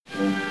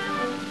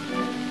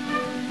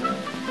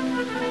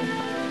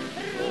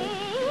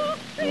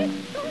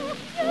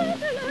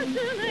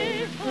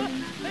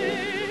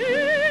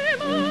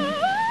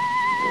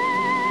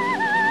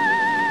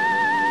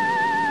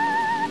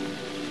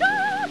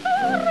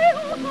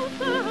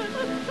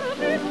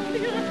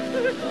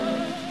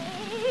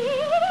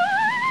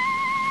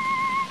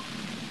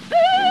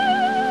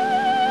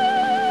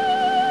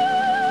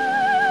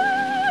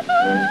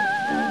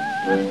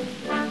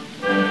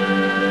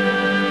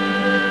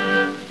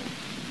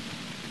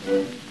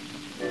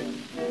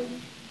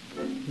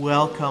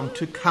Welcome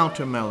to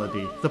Counter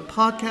Melody, the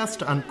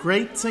podcast on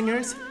great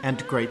singers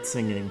and great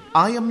singing.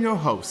 I am your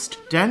host,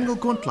 Daniel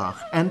Gundlach,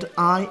 and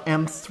I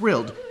am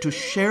thrilled to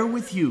share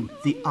with you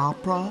the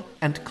opera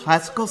and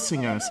classical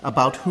singers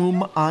about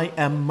whom I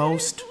am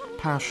most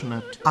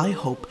passionate. I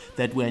hope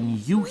that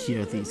when you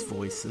hear these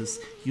voices,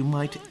 you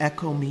might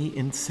echo me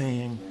in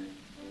saying,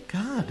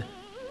 God,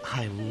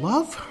 I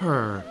love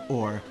her,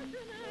 or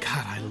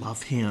God, I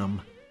love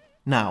him.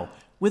 Now,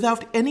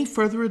 without any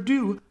further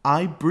ado,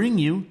 I bring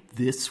you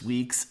this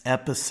week's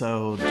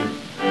episode.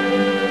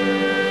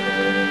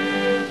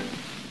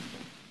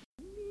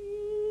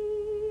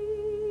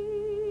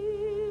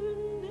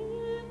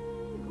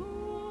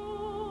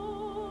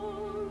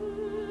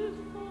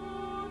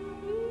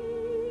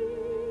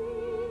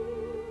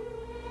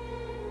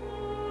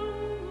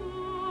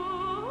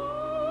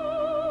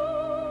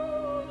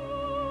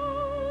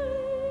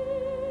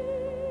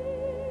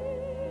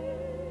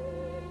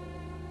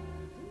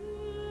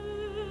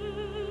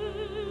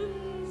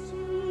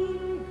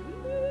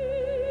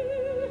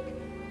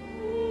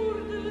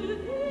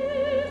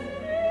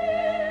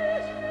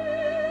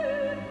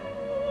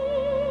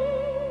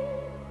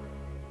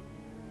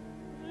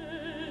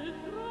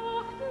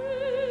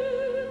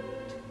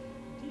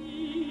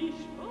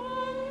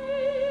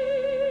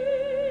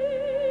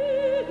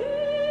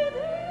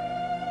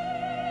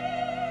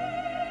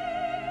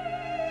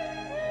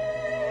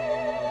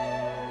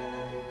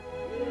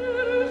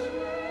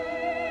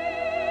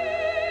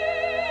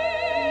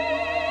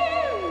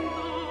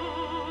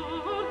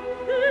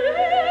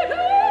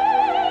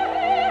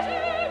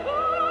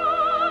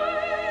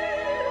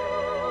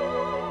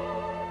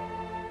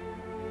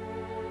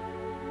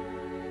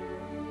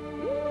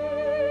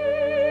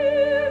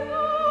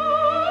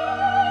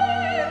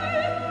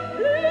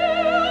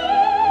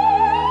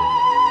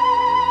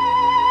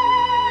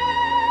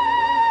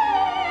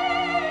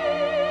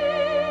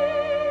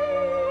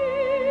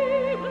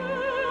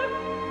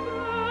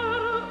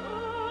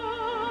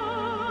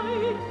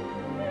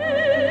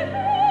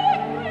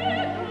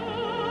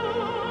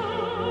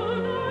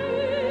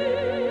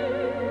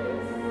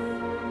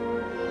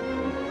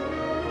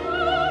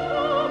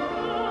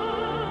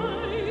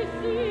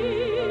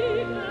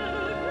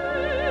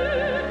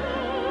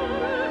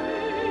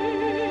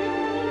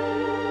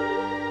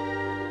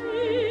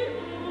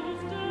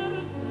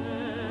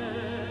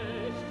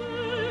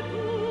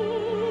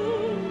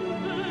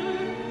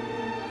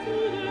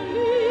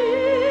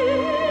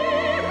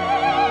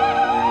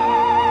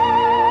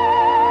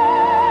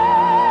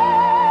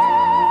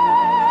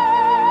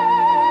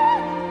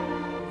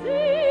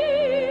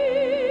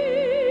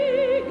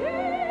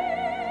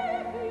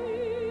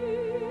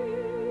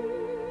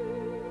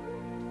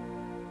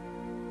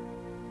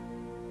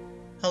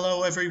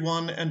 Hello,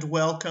 everyone, and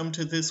welcome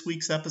to this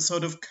week's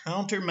episode of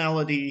Counter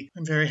Melody.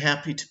 I'm very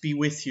happy to be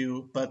with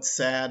you, but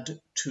sad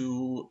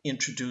to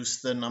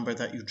introduce the number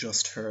that you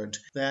just heard.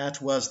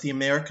 That was the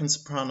American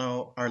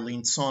soprano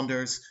Arlene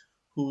Saunders,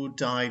 who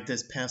died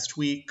this past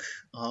week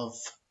of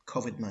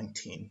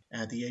COVID-19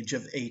 at the age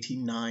of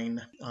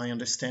 89. I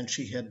understand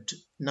she had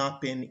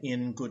not been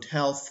in good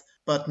health,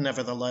 but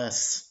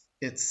nevertheless,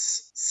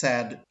 it's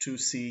sad to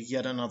see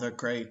yet another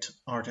great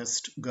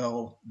artist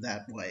go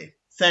that way.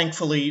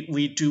 Thankfully,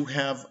 we do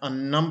have a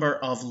number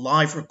of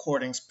live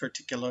recordings,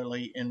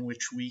 particularly in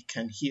which we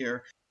can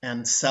hear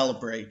and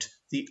celebrate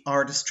the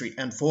artistry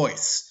and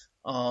voice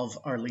of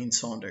Arlene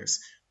Saunders.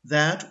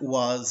 That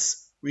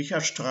was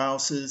Richard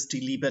Strauss's Die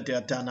Liebe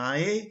der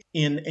Danae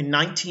in a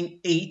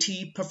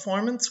 1980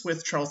 performance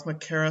with Charles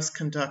Mackerras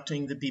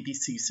conducting the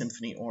BBC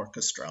Symphony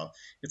Orchestra.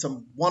 It's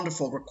a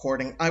wonderful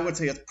recording. I would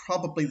say it's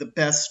probably the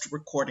best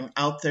recording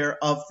out there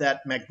of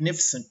that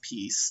magnificent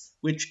piece,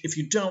 which, if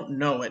you don't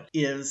know it,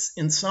 is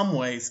in some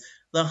ways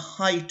the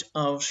height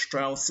of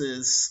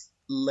Strauss's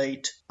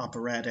late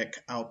operatic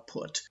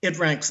output. It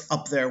ranks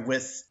up there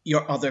with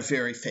your other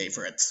very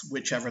favorites,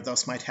 whichever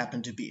those might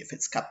happen to be. If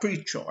it's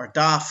Capriccio or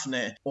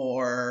Daphne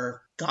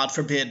or, God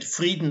forbid,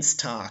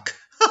 Friedenstag.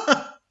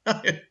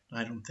 I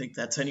don't think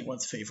that's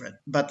anyone's favorite.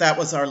 But that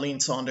was Arlene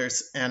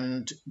Saunders,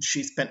 and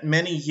she spent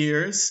many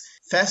years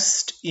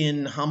Fest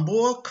in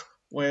Hamburg,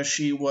 where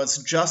she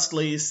was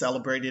justly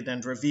celebrated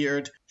and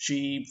revered.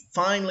 She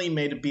finally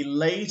made a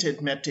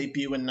belated Met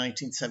debut in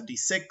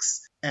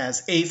 1976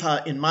 as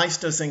Eva in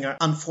Meistersinger.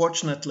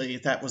 Unfortunately,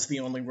 that was the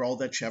only role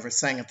that she ever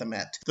sang at the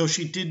Met, though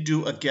she did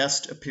do a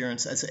guest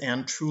appearance as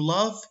Anne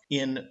Trulove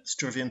in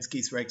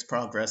Stravinsky's Rake's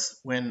Progress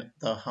when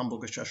the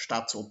Hamburgische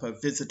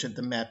Staatsoper visited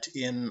the Met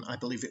in, I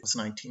believe it was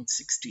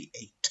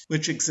 1968,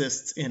 which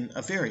exists in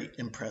a very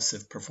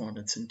impressive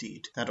performance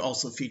indeed. That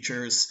also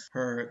features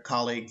her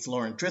colleagues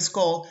Lauren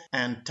Driscoll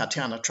and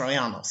Tatiana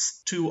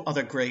Troyanos, two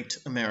other great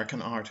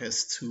American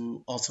artists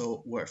who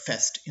also were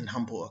Fest in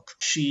Hamburg.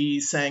 She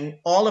sang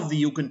all of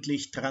the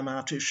Jugendlich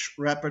Dramatisch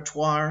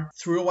repertoire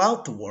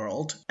throughout the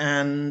world,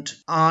 and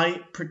I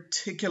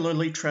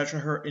particularly treasure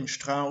her in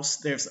Strauss.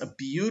 There's a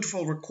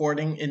beautiful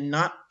recording in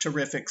not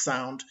terrific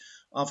sound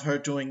of her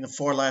doing the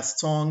four last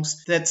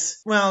songs.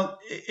 That's, well,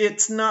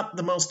 it's not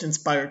the most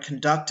inspired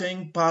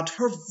conducting, but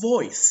her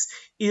voice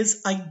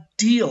is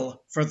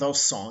ideal for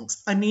those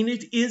songs. I mean,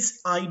 it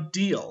is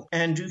ideal.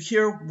 And you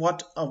hear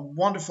what a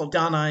wonderful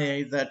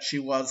Danae that she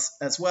was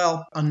as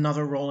well.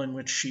 Another role in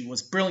which she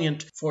was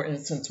brilliant, for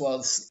instance,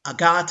 was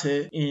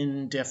Agathe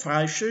in Der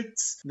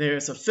Freischütz.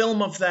 There's a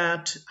film of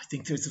that. I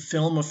think there's a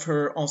film of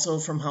her also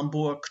from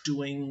Hamburg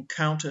doing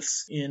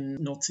Countess in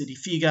Nozze di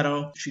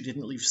Figaro. She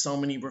didn't leave so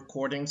many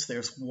recordings.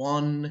 There's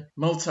one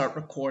Mozart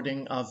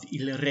recording of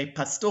Il Re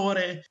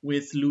Pastore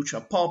with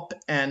Lucia Pop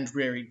and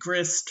Reri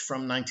Grist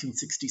from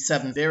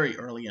 1967, very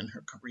early in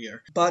her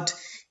career. But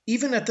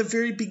even at the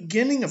very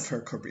beginning of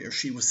her career,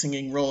 she was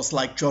singing roles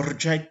like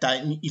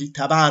Giorgetta in Il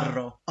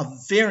Tabarro. A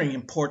very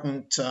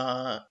important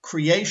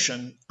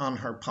creation on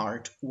her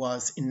part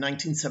was in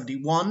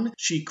 1971.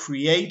 She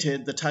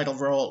created the title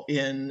role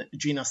in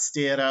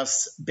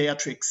Ginastera's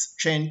Beatrix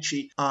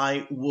Cenci.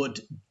 I would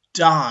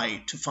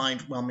die to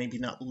find, well, maybe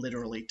not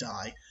literally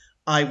die.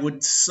 I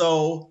would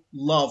so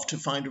love to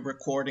find a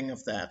recording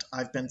of that.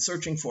 I've been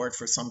searching for it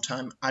for some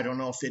time. I don't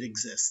know if it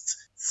exists.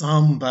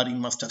 Somebody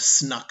must have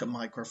snuck a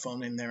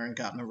microphone in there and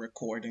gotten a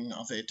recording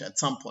of it at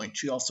some point.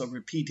 She also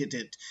repeated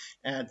it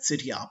at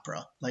City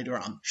Opera later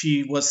on.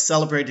 She was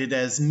celebrated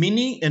as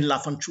Minnie in La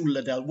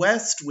Fanciulla del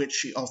West, which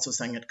she also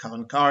sang at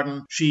Covent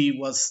Garden. She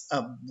was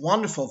a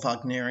wonderful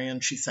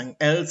Wagnerian. She sang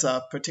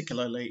Elsa,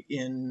 particularly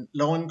in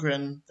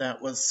Lohengrin.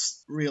 That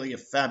was really a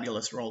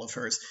fabulous role of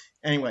hers.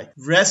 Anyway,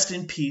 rest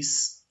in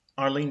peace,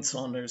 Arlene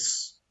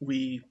Saunders.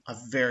 We are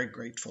very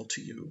grateful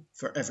to you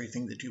for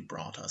everything that you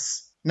brought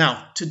us.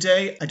 Now,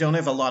 today I don't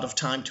have a lot of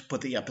time to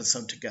put the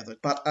episode together,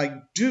 but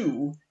I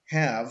do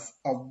have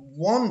a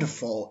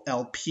wonderful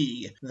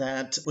LP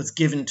that was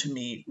given to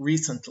me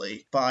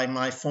recently by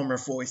my former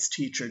voice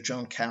teacher,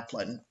 Joan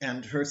Kaplan,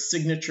 and her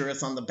signature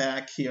is on the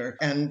back here,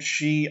 and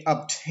she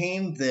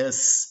obtained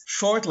this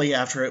shortly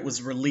after it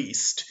was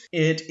released.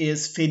 It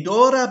is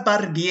Fedora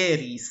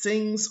Barbieri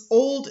Sings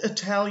Old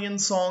Italian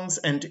Songs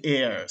and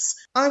Airs.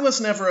 I was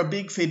never a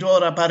big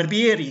Fedora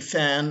Barbieri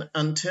fan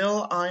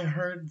until I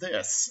heard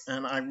this,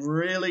 and I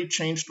really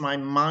changed my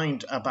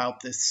mind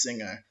about this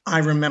singer. I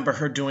remember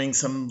her doing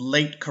some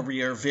late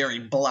career, very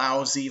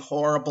blousy,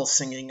 horrible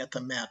singing at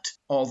the Met,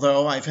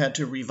 although I've had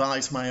to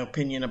revise my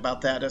opinion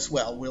about that as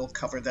well. We'll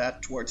cover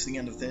that towards the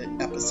end of the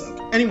episode.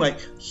 Anyway,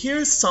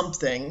 here's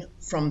something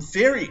from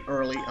very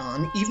early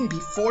on, even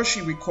before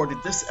she recorded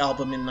this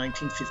album in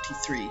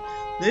 1953.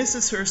 This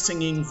is her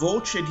singing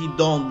Voce di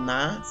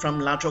Donna from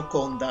La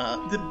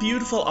Gioconda, the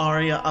beautiful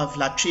aria of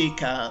La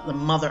Ceca, the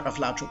mother of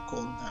La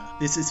Gioconda.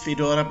 This is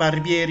Fedora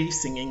Barbieri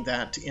singing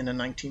that in a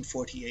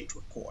 1948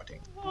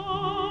 recording.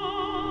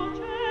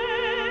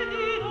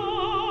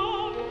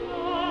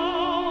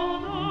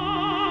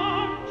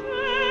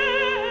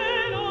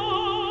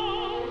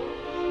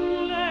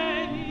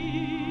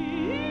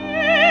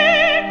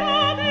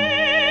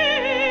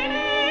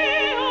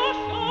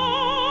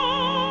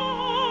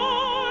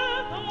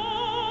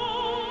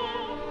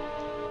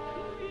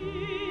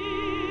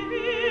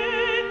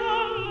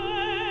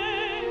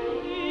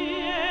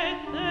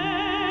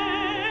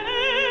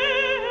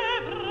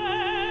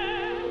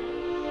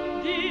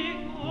 Di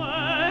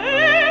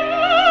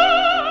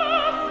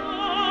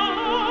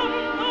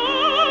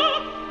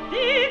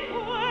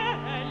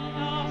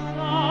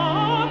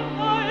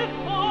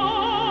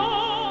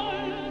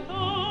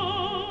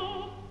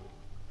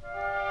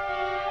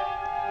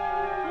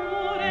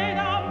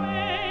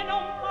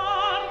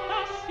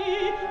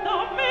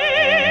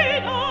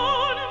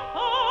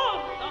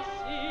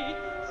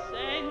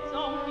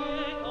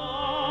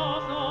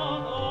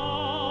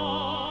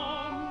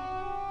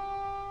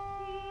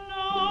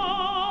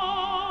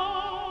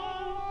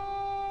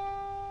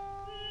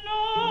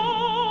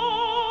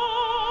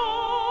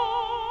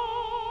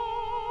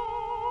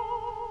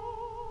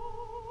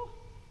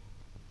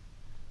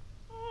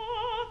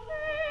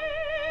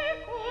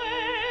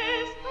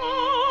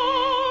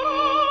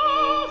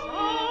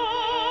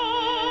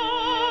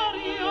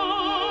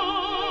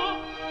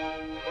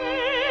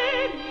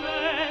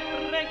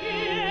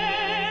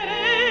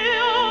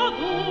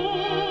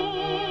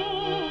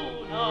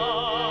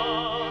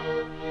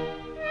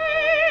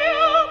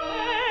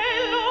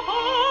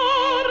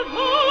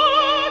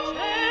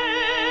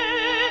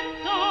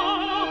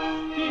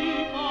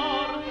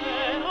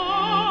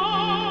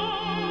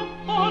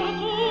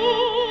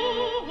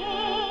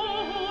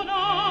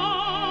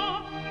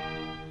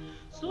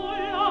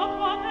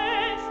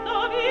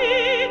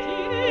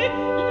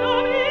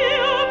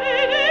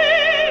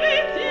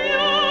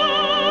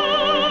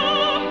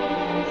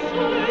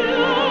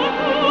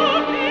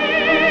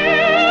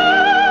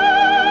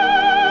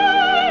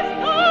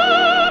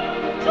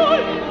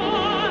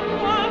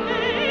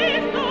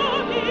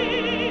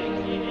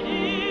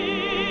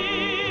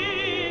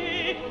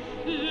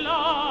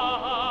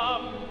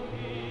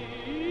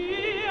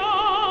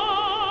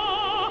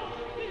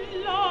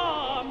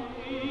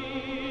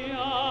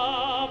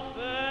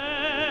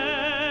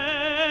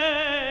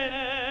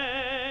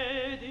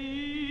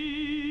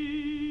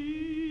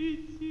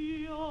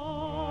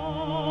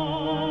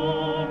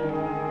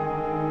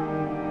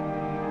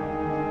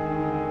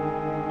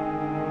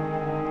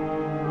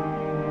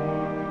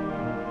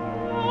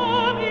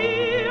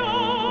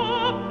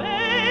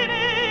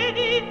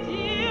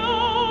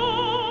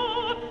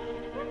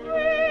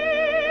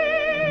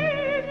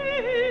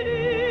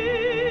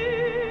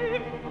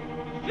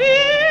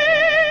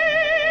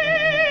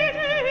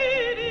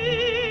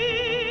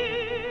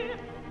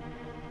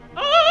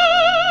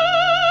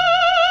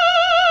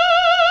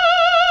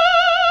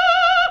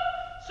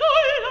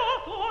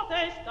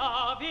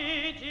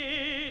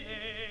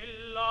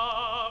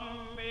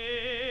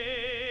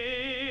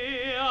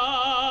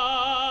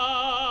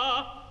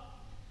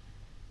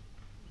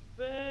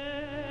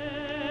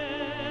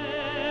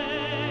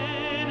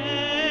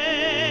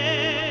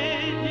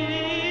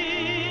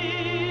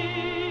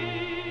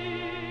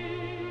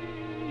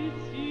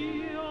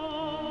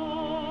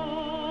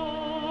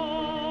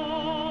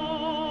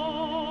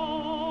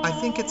I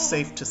think it's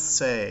safe to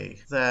say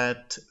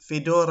that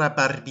Fedora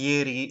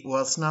Barbieri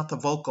was not the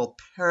vocal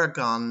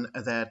paragon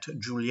that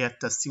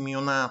Giulietta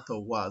Simeonato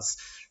was.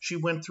 She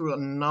went through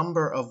a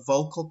number of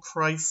vocal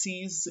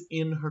crises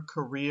in her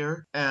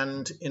career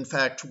and, in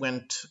fact,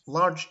 went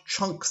large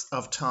chunks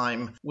of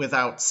time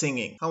without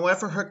singing.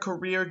 However, her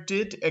career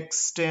did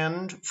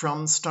extend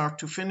from start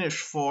to finish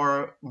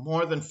for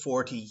more than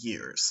 40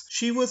 years.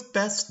 She was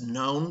best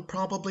known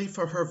probably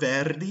for her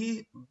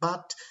Verdi,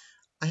 but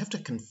I have to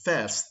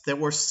confess, there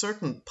were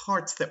certain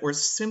parts that were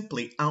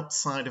simply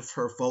outside of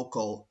her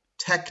vocal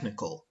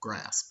technical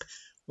grasp.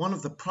 One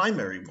of the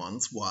primary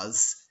ones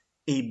was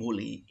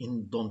Eboli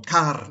in Don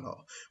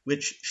Carlo,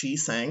 which she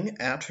sang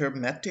at her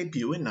Met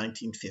debut in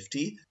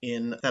 1950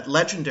 in that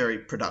legendary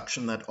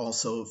production that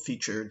also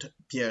featured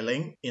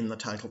Pierling in the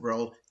title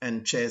role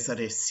and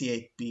Cesare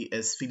Siepi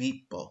as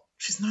Filippo.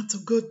 She's not so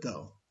good,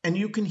 though. And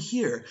you can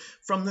hear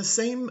from the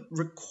same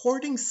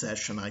recording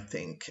session, I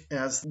think,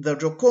 as the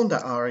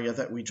Gioconda aria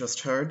that we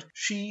just heard,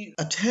 she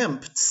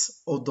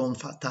attempts O Don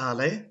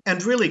Fatale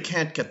and really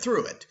can't get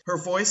through it.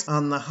 Her voice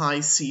on the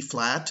high C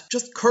flat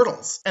just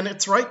curdles, and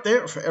it's right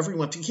there for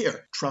everyone to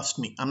hear. Trust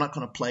me, I'm not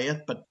going to play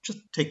it, but just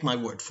take my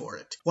word for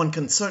it. One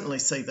can certainly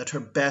say that her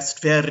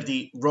best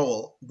Verdi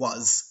role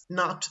was,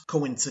 not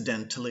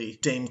coincidentally,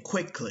 Dame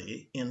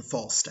Quickly in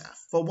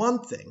Falstaff. For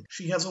one thing,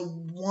 she has a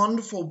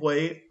wonderful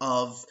way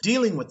of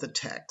dealing with the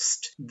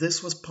text.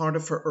 This was part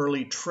of her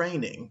early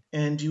training,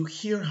 and you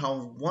hear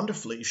how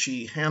wonderfully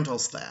she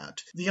handles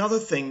that. The other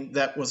thing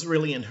that was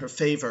really in her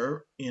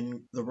favor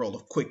in the role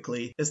of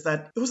Quickly is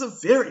that it was a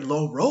very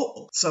low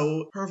role,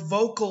 so her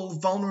vocal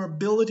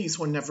vulnerabilities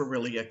were never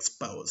really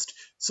exposed.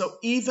 So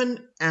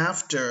even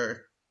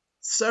after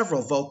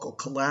several vocal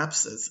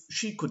collapses,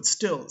 she could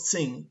still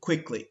sing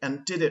quickly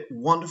and did it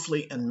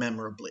wonderfully and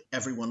memorably.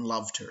 Everyone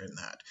loved her in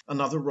that.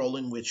 Another role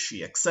in which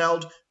she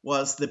excelled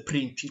was the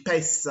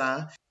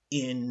Principessa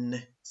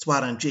in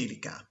Suor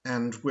Angelica,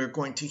 and we're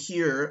going to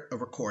hear a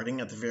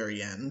recording at the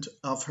very end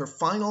of her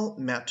final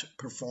Met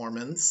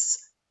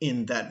performance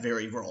in that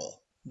very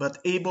role.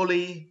 But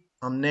Eboli,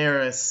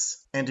 Amneris,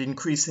 and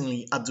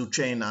increasingly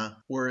Azucena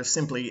were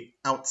simply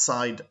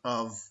outside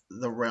of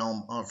the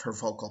realm of her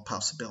vocal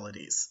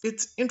possibilities.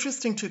 It's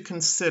interesting to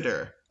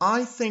consider.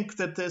 I think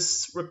that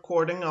this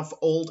recording of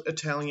old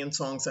Italian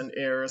songs and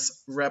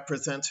airs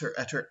represents her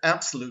at her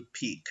absolute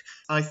peak.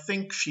 I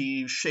think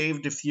she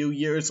shaved a few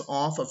years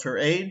off of her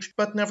age,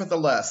 but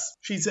nevertheless,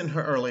 she's in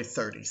her early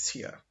 30s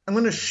here. I'm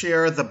going to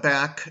share the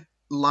back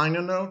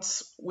liner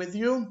notes with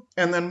you,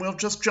 and then we'll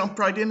just jump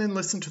right in and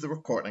listen to the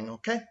recording,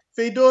 okay?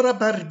 Fedora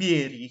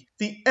Barbieri,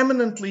 the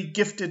eminently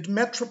gifted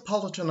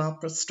Metropolitan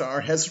Opera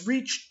star, has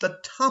reached the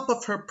top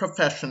of her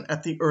profession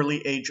at the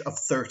early age of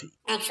 30.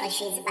 Actually,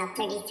 she's about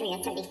 33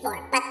 or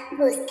 34, but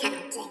who's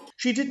counting?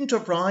 She didn't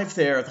arrive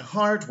there the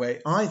hard way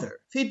either.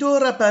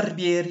 Fedora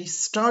Barbieri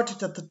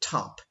started at the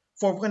top,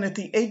 for when at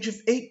the age of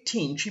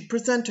 18 she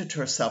presented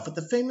herself at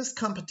the famous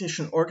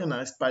competition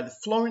organized by the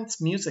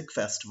Florence Music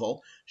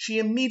Festival, she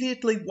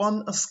immediately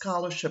won a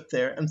scholarship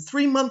there and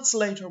 3 months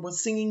later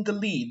was singing the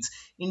leads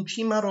in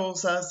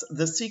Cimarosa's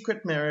The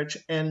Secret Marriage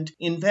and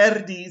in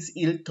Verdi's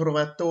Il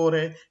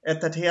Trovatore at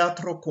the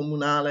Teatro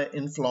Comunale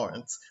in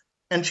Florence.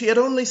 And she had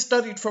only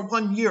studied for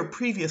 1 year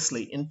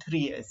previously in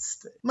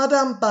Trieste.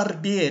 Madame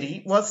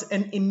Barbieri was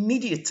an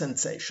immediate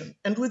sensation,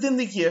 and within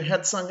the year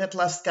had sung at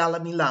La Scala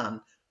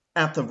Milan,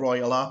 at the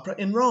Royal Opera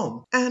in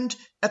Rome, and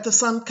at the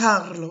San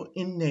Carlo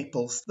in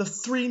Naples, the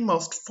three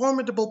most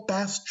formidable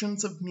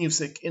bastions of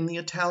music in the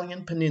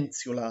Italian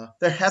peninsula.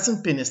 There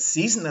hasn't been a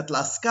season at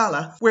La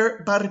Scala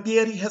where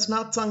Barbieri has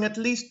not sung at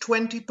least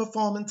 20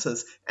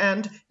 performances,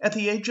 and at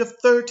the age of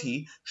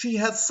 30, she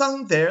has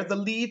sung there the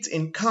leads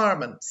in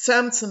Carmen,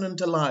 Samson and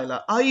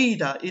Delilah,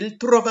 Aida, Il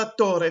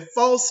Trovatore,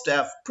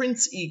 Falstaff,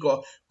 Prince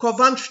Igor,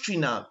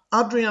 Kovanshchina,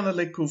 Adriana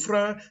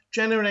Lecouvreur,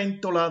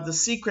 Cenerentola, The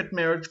Secret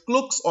Marriage,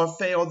 Gluck's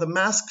Orfeo, The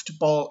Masked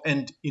Ball,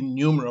 and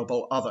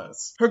innumerable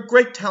others. Her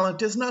great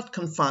talent is not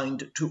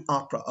confined to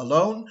opera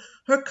alone.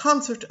 Her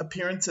concert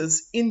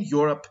appearances in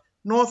Europe,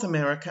 North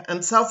America,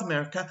 and South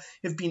America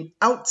have been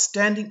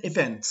outstanding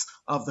events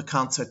of the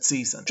concert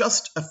season.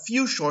 Just a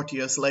few short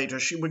years later,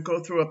 she would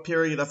go through a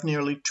period of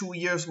nearly 2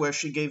 years where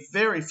she gave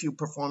very few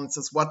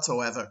performances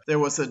whatsoever. There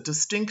was a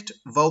distinct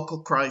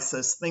vocal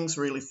crisis. Things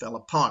really fell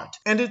apart.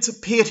 And it's a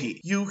pity.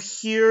 You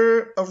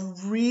hear a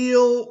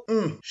real,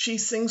 she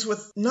sings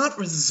with not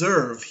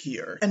reserve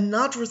here, and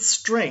not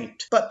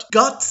restraint, but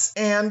guts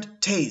and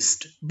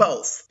taste,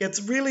 both.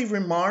 It's really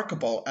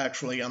remarkable,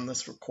 actually, on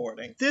this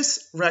recording.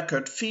 This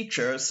record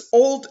features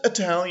old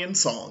Italian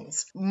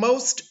songs.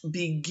 Most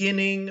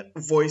beginning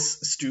voice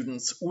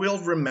students will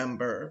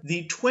remember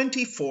the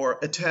 24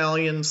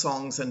 Italian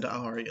songs and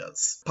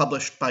arias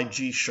published by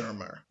G.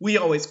 Schirmer. We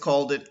always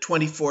called it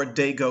 24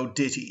 Dago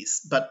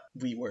ditties, but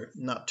we were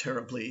not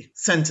terribly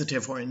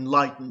sensitive or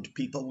enlightened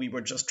people. We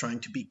were just trying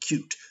to be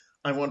cute.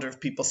 I wonder if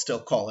people still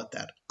call it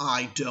that.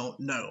 I don't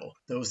know.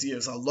 Those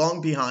years are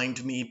long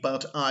behind me,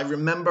 but I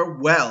remember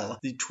well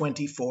the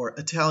 24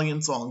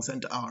 Italian songs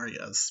and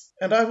arias.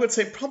 And I would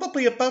say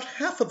probably about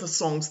half of the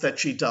songs that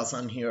she does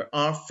on here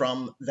are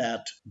from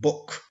that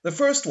book. The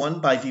first one,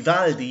 by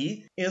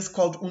Vivaldi, is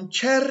called Un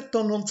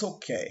certo non so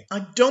che.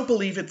 I don't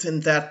believe it's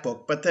in that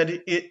book, but that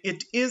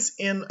it is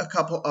in a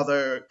couple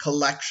other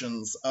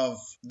collections of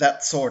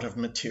that sort of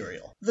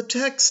material. The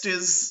text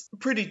is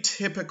pretty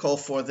typical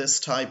for this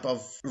type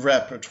of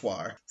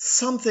repertoire.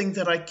 Something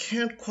that I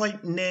can't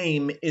quite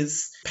name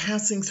is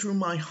passing through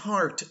my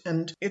heart,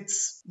 and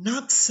it's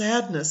not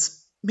sadness.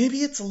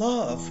 Maybe it's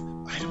love.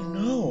 I don't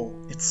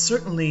know. It's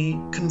certainly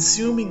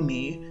consuming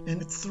me,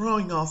 and it's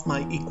throwing off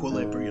my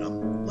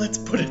equilibrium. Let's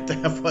put it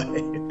that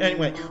way.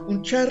 Anyway,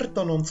 un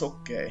certo non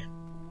so che.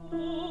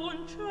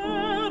 Un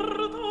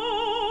certo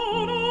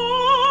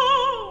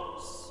non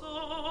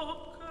so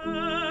che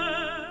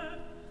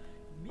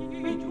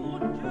mi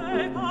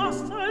giunge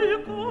passa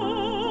il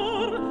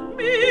cor,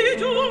 mi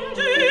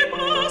giunge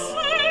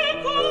passa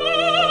il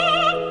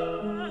cor,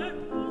 e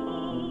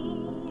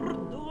pur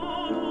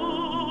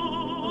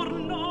dolor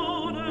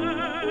non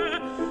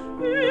è,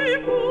 e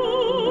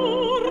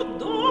pur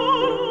dolor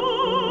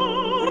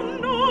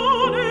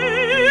non è,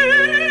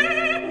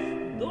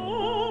 dolor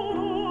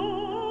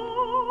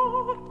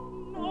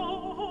non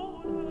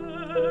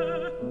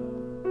è.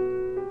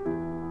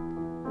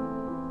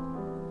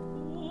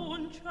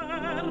 Un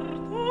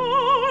certo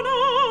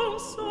non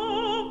so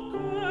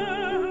che,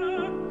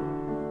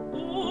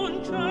 un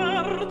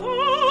certo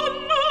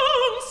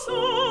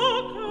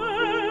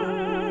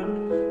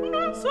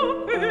non so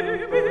che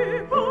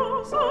mi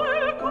passa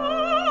il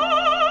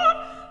cor,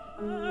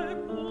 e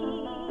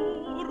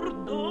pur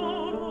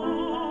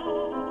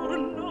dolor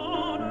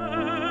non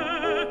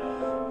è,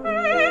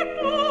 e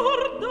pur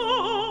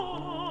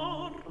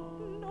dolor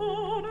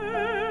non è.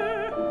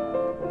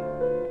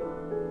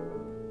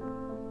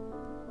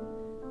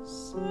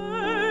 Se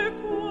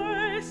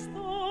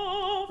questo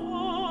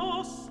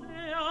fosse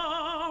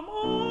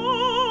amor,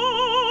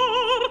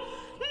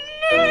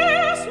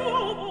 ne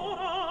suo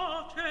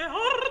vorace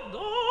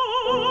ardor,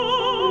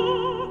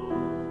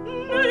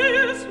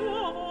 ne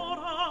suo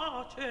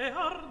vorace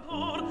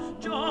ardor,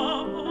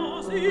 già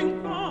posi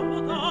in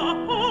cauda,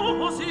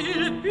 posi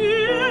il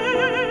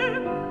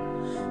pied.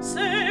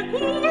 Se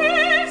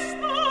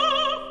questo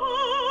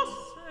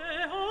fosse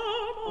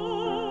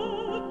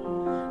amor,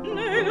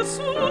 nel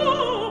suo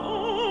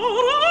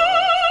vorace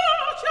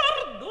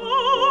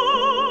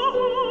ardor,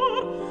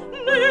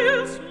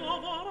 nel suo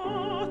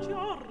vorace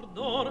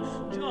ardor,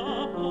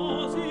 già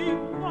posi in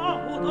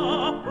cauda,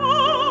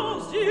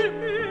 posi il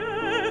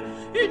pied,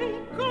 in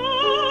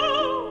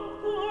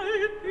cauda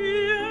il pied.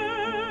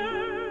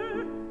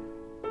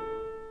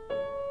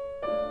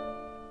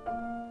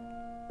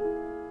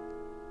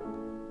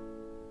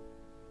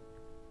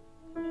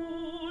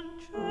 Un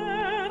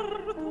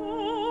certo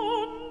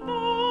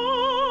non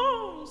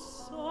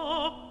so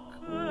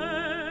che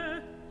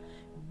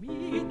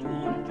mi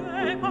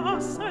giunge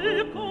passa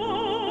il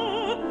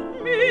cor,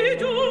 mi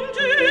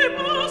giunge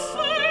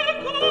passa il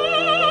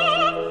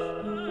cor,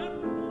 e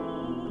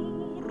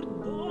pur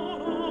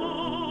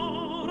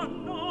dolor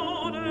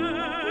non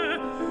è,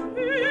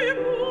 e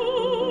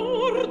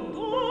pur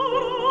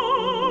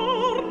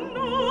dolor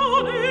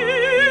non è,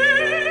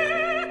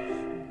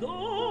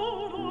 dolor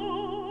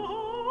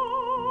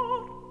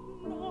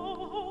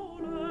non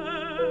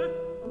è.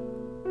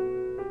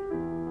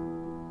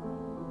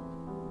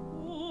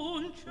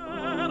 Un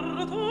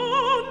certo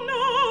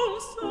non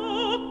so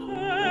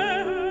che,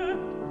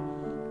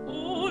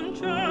 un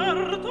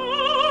certo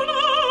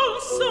non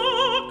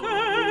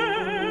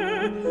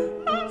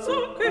so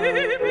che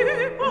mi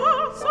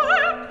passa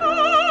il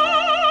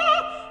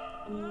cor,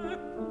 e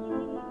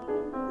pur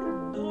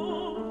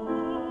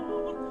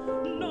dolor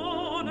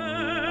non è,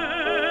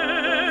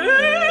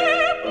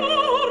 e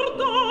pur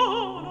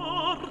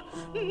dolor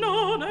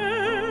non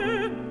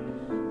è.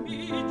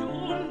 Mi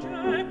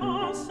giunge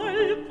passa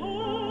il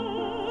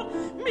cor,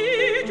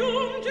 mi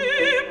giunge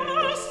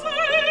passa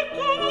il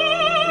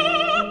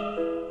cor,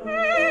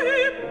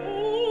 e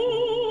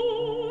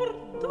pur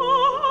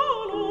dolor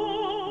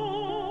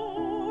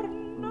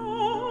non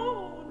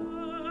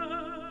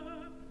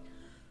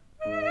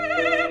è,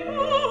 e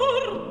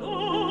pur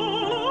dolor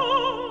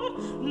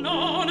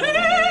non è,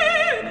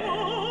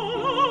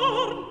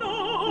 dolor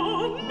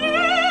non è,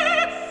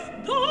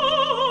 dolor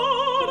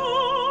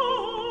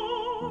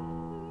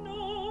non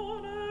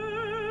è.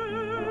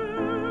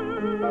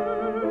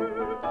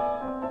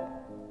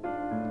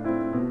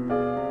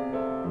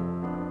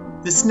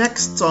 This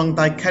next song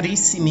by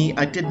Carissimi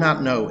I did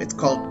not know. It's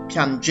called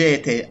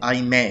Piangete,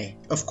 ahimè.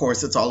 Of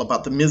course, it's all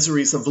about the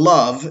miseries of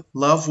love.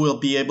 Love will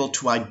be able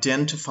to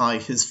identify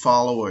his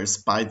followers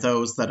by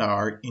those that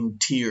are in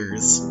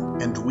tears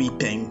and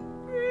weeping.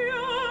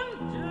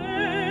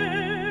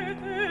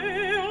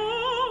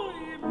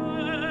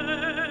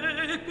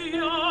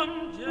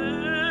 Piangete,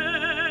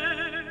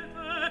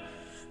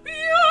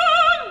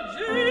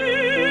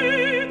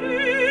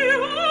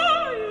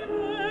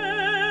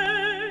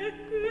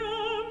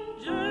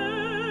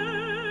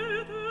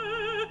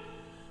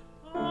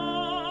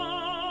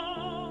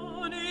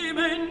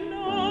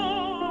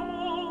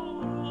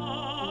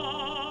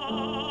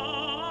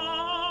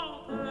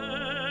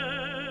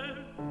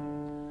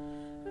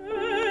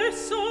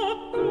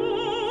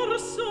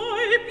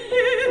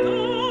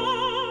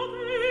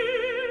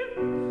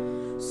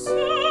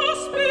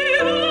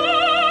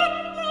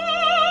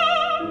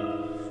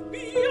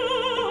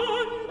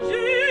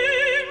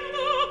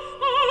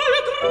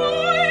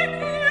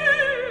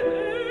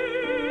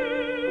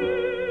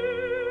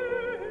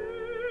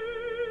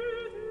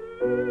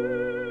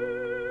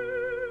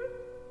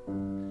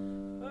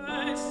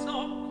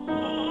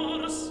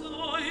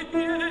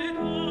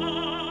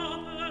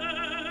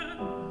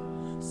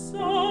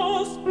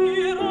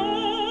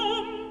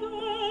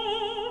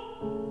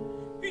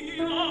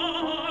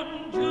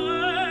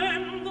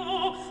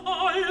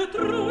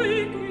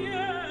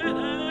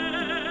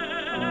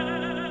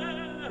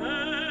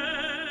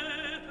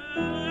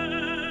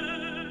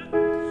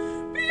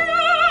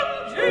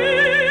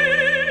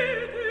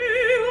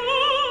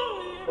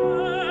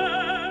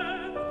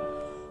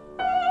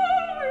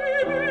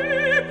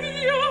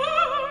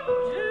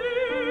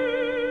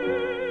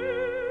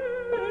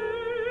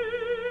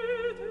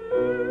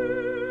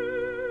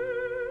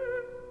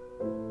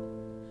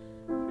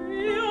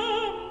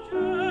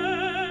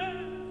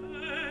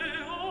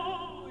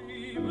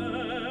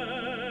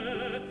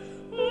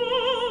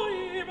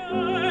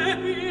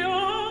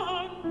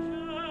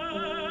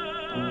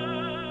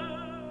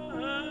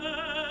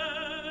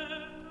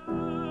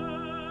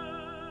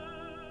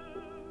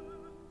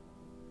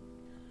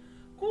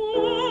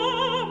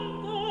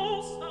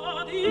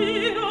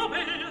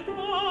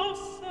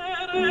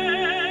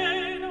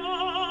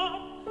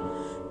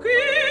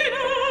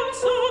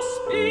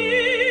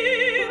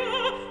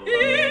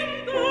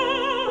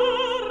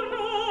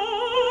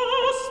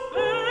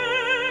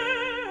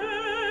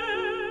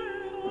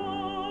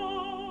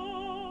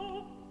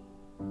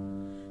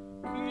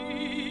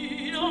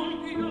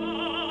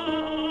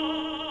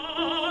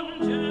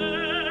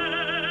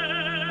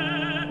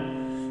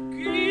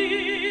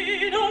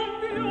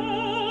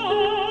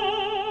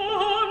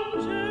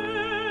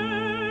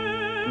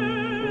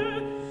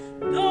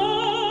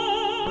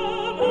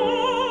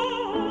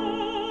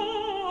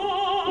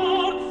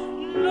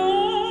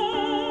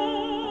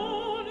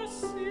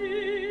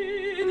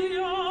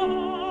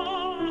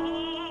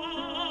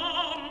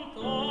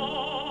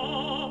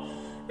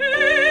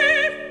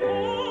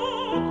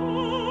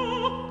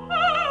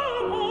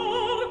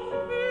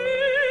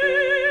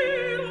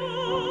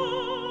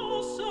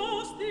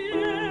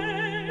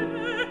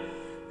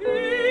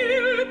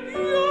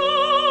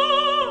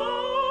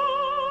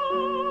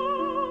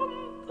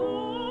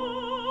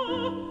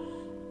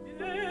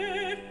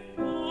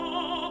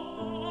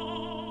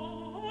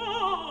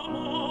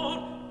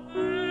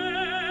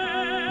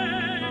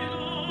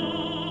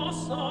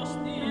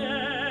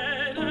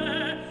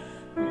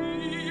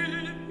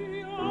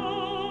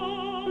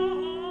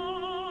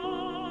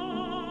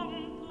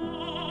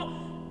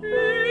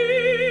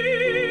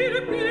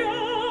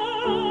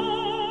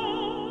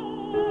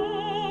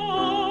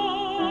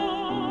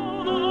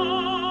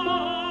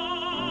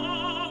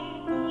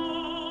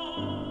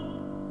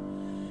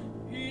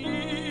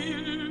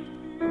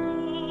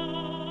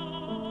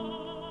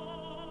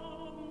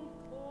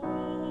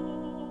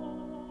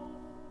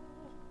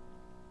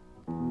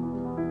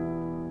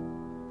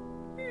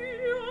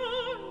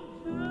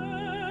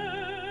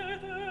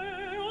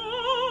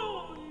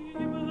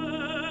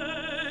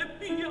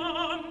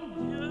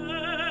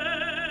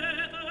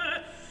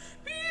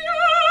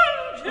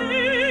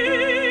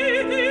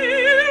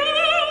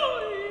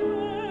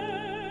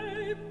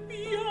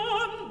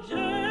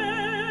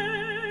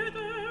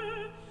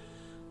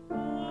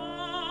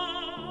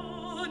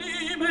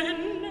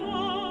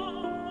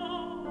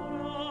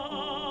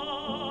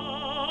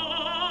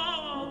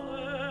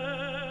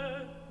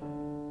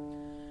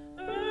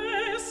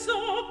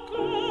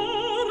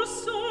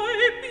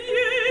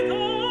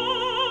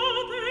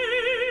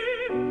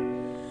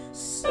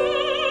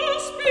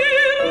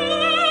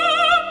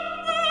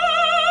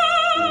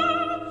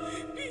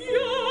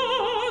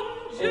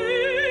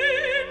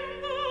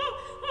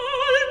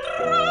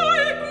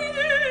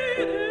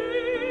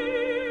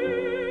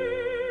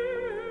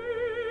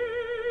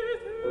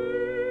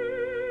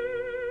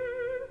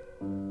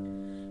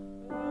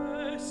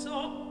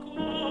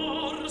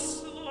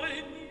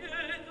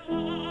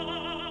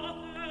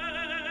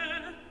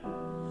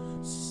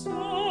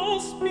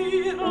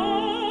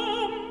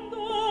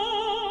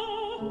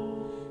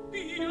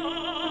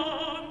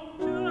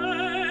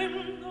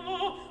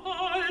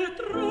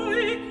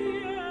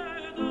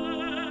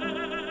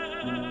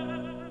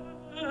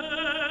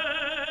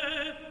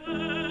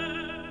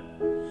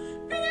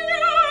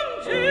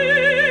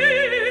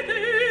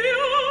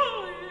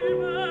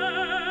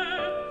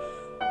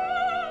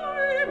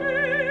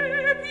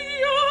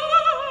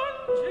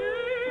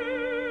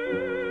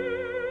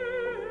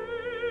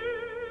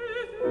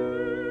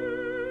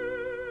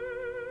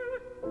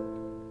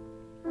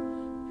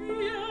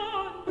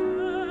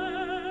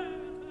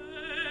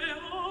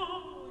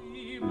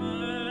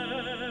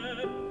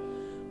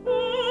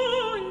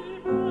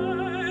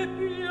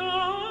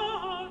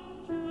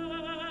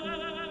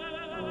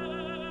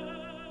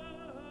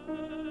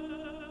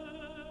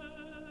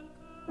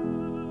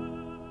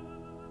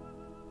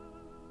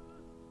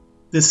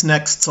 This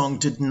next song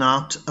did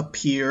not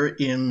appear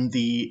in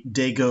the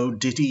Dago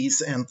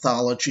Ditties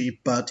anthology,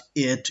 but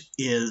it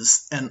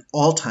is an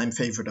all-time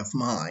favorite of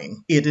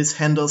mine. It is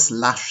Handel's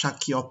Lascia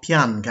ch'io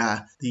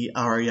pianga, the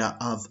aria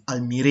of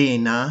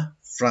Almirena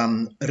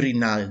from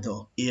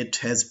Rinaldo. It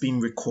has been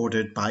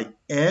recorded by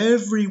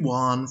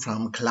everyone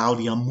from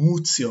Claudia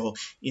Muzio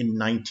in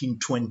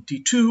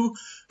 1922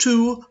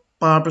 to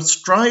Barbra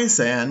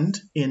Streisand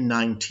in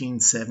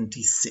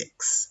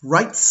 1976.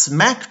 Right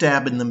smack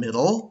dab in the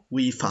middle,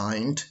 we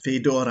find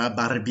Fedora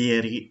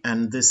Barbieri,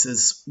 and this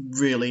is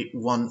really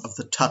one of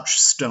the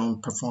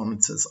touchstone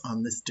performances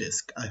on this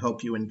disc. I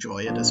hope you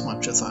enjoy it as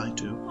much as I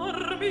do.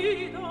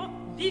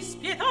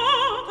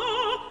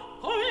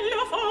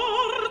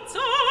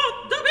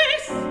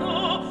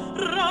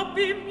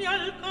 Rabbimi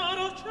al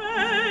caro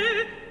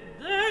ciel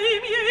dei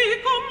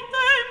miei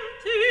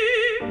contenti,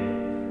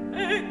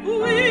 e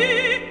qui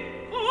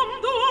con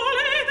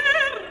duole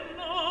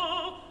eterno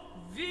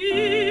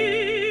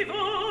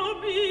vivo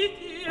mi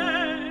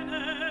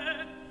tiene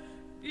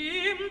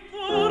in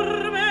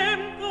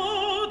tormento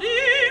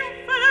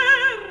d'inferno.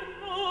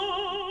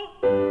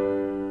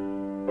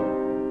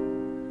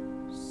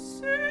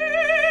 Signor,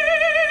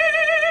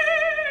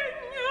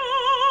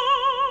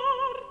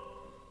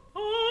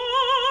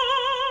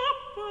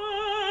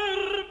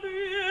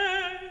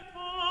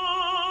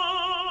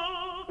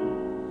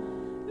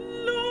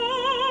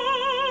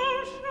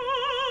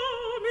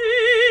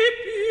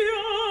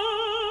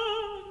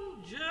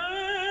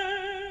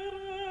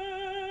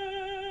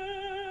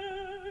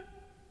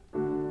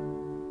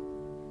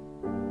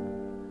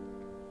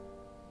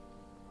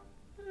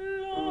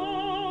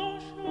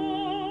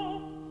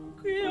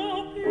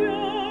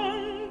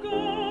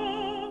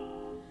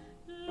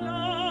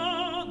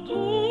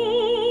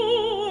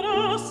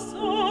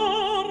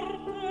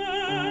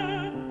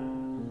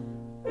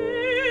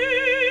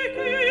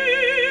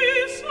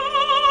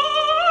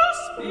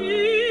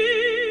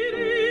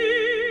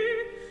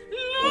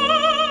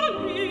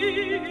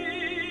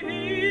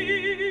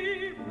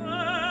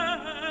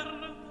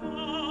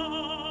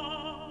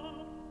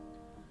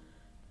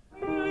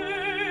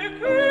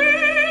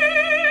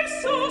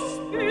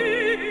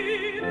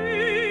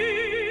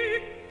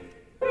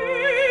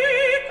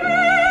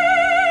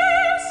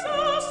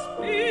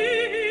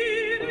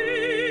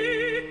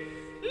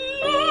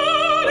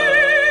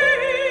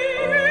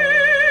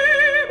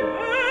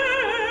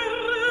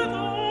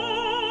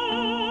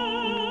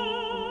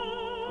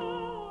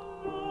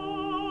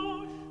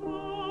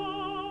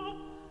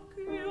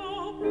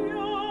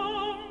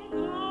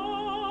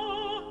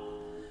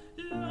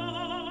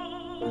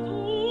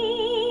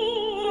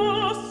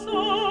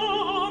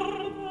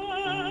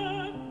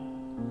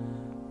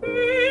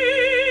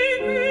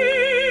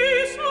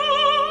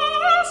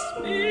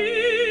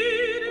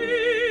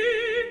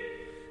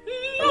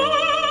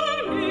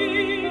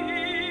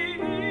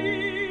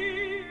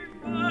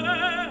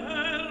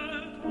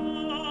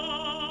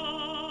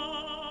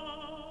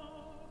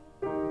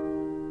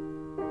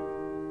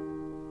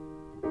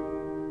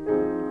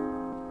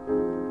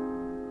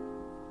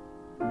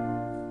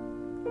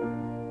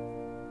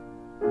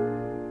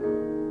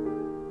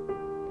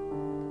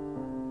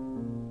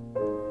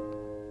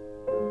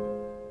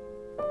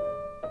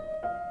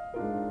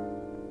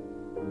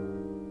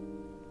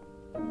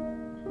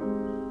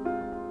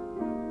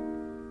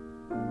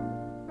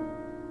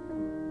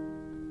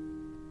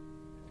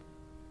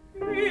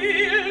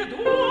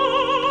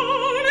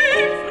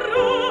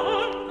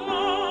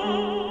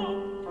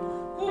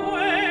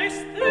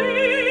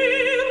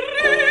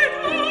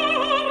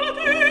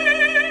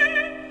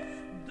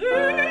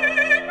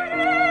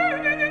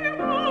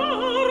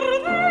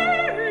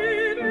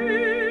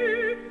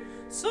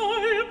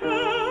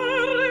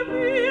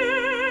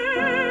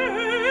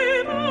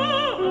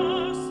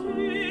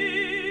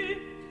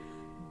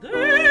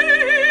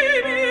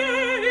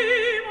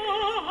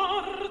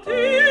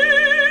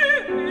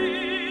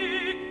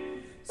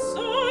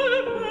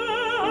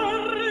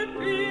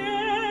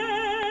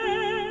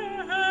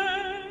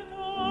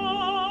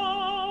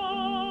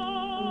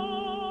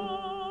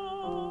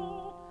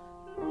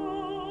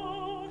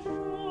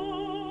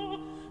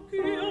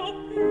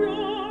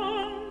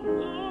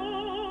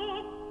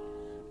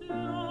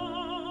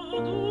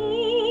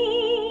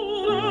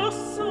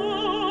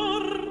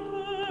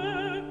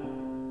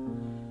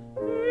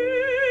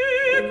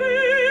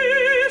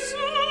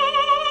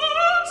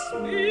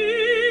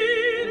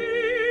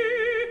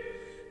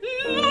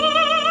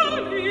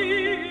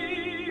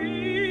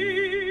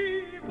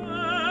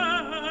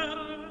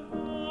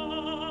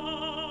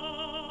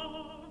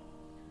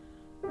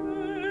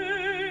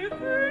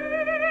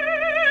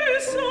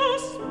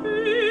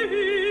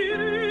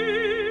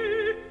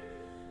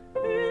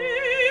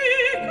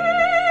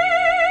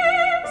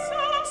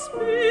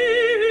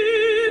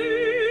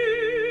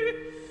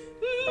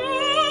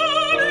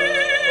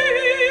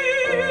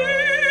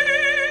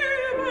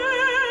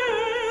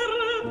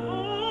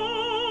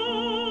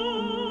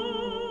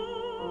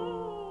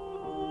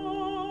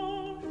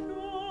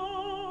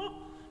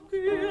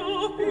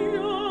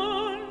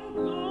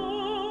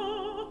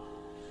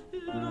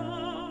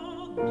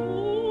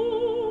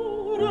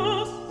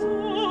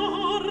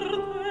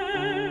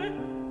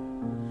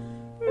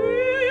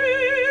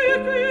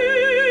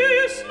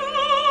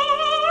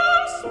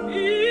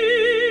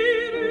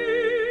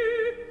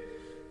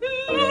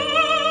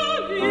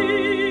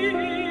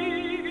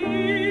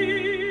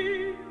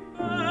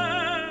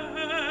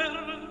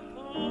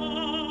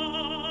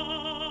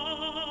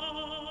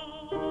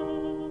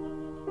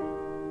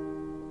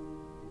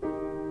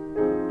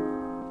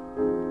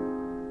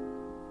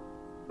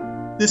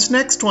 This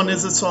next one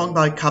is a song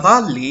by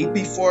Cavalli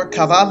before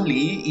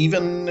Cavalli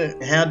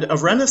even had a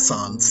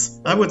renaissance.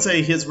 I would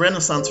say his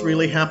renaissance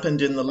really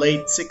happened in the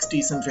late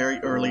 60s and very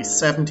early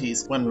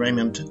 70s when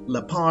Raymond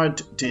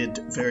Lepard did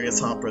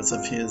various operas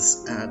of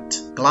his at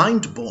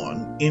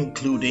Glyndebourne,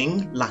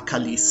 including La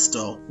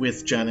Callisto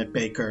with Janet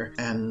Baker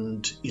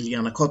and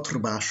Iliana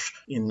Kotrubash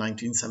in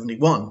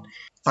 1971.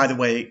 By the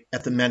way,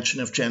 at the mention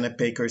of Janet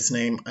Baker's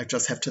name, I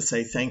just have to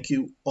say thank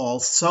you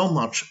all so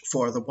much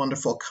for the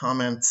wonderful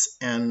comments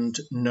and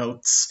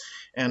notes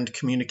and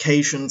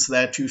communications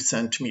that you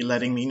sent to me,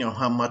 letting me know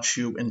how much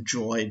you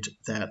enjoyed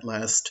that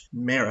last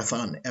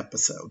marathon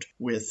episode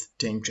with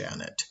Dame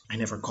Janet. I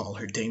never call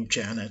her Dame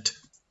Janet.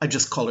 I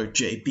just call her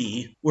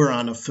JB. We're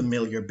on a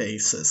familiar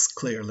basis,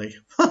 clearly.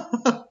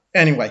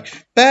 Anyway,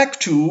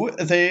 back to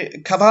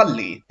the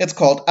Cavalli. It's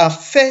called A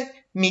Fe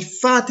Mi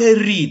fate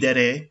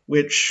ridere,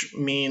 which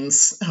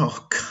means,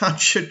 oh God,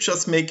 you're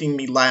just making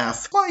me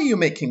laugh. Why are you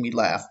making me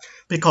laugh?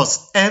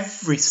 Because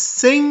every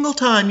single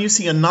time you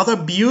see another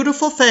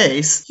beautiful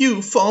face,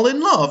 you fall in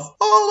love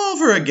all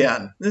over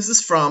again. This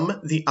is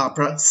from the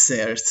opera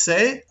Circe,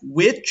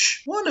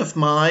 which one of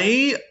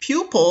my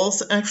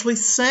pupils actually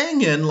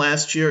sang in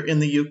last year in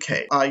the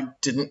UK. I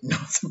didn't know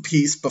the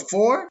piece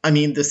before. I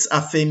mean, this A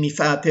Fe mi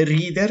fate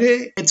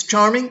ridere, it's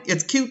charming,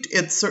 it's cute,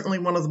 it's certainly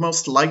one of the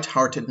most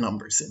light-hearted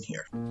numbers in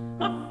here.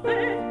 A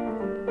fe,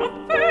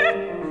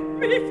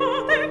 mi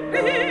fate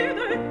ridere.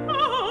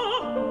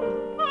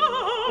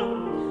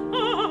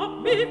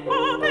 Mi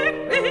fate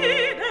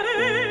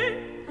ridere,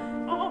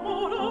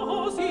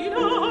 amorosi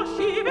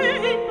lasci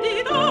venti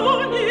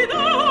d'ogni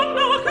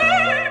donna che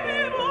mi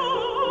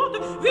rode,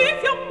 vi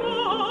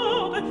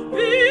fiammate,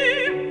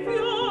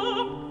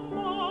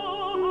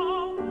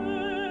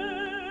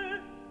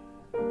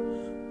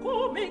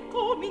 come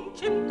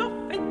comincendo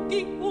affetti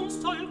un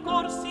sol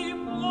cor si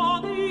può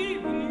dividere.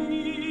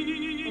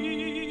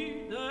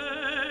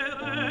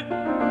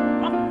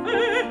 A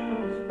fe,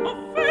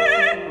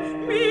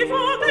 mi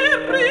fate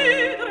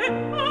ridere,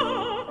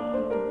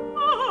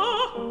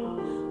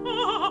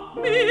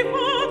 mi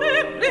fate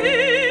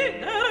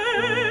ridere.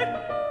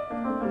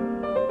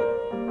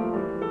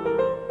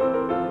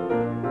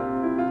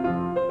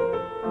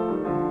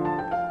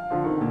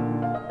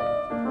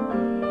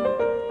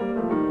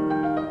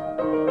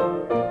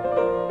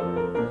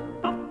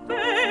 A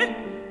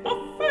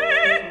fe,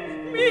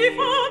 mi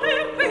fate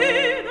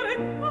ridere,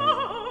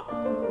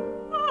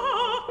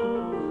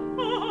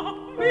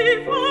 mi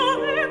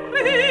fate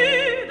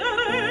ridere.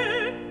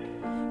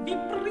 Vi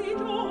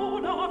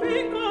prigiona, vi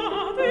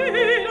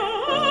catena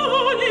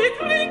ogni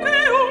crin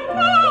che un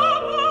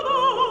capo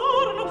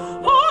adorno,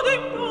 vada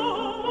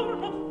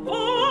intorno,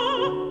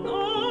 vada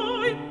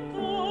intorno.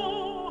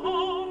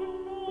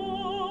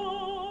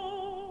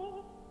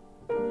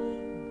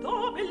 Da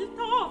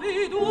beltà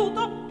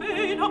veduta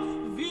appena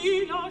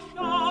vi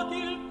lasciate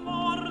il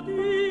cor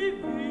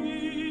dividere.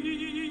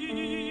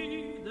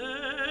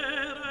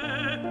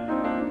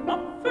 A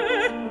fe,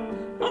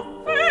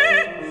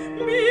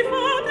 mi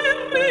fate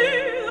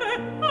ridere,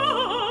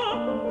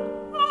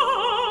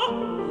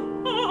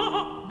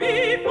 mi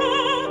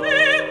fate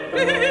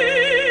ridere.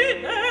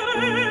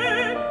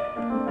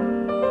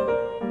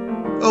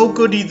 Oh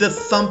goody, the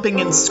thumping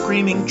and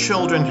screaming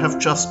children have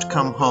just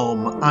come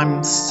home.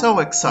 I'm so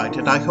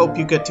excited. I hope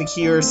you get to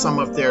hear some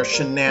of their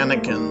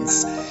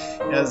shenanigans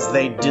as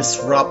they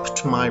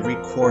disrupt my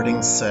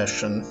recording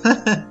session.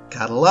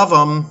 Gotta love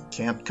them.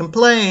 Can't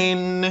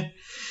complain.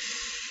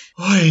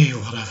 Oy,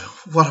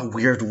 what a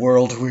weird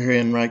world we're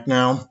in right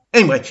now.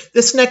 Anyway,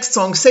 this next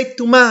song, Se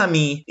tu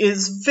m'ami,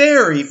 is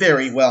very,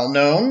 very well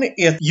known.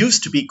 It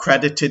used to be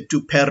credited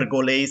to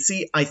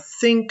Pergolesi. I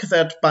think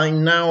that by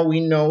now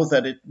we know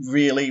that it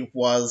really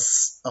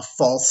was a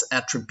false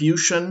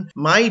attribution.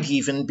 Might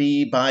even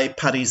be by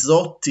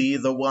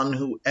Parisotti, the one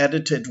who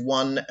edited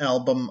one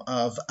album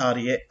of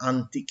Arie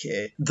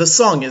Antiche. The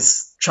song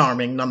is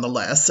charming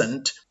nonetheless,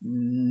 and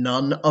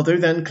none other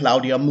than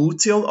Claudia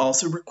Muzio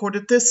also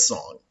recorded this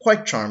song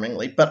quite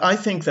charmingly. But I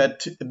think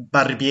that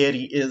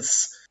Barbieri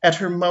is at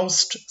her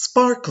most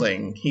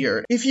sparkling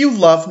here. If you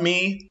love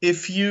me,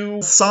 if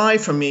you sigh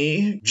for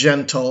me,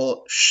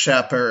 gentle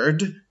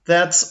shepherd,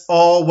 that's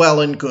all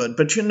well and good.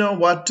 But you know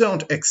what?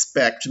 Don't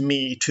expect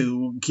me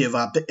to give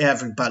up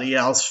everybody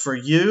else for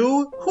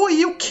you. Who are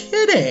you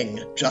kidding?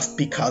 Just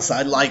because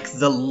I like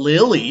the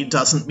lily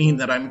doesn't mean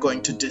that I'm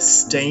going to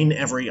disdain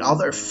every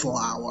other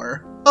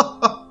flower.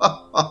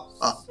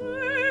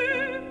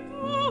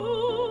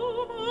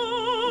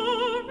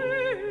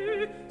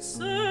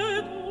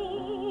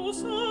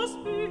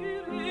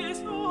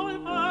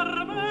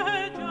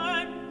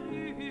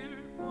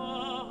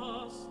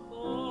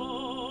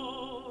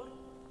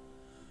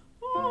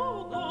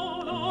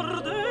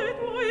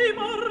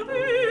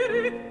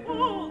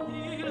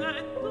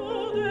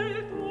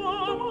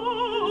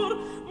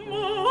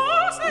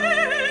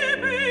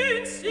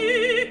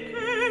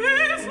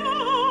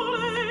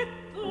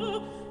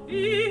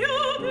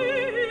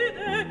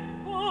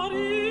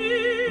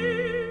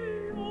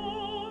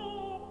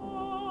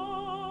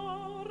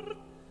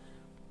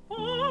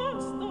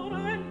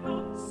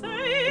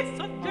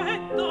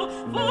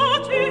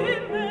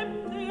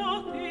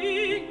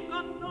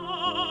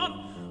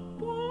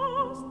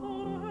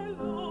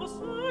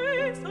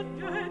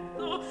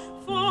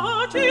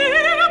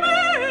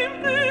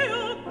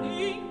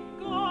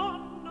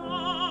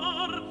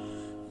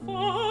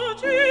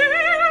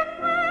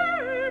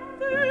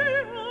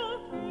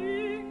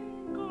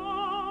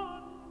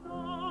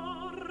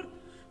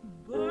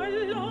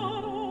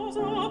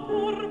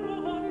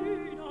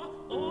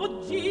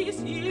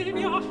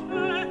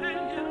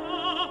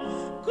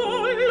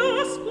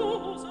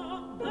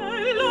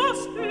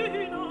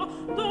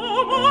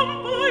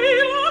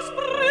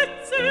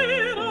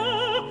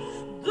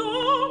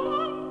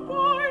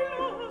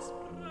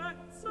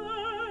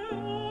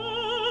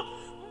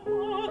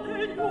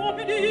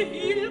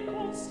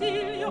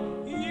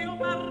 io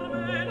per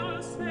me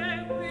non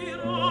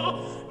seguirò,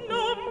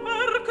 non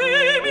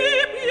perché mi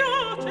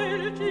piace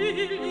il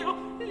giglio,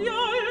 gli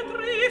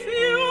altri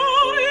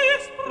fiori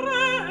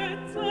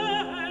sprezzerò.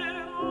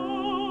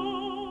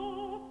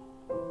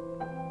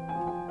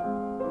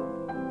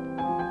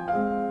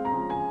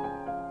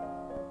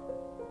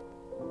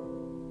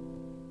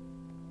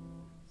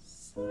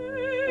 Se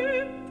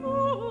tu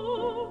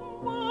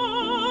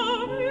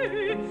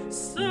m'ami,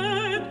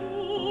 se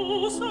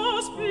tu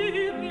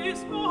sospiri,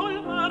 sol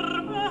per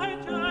me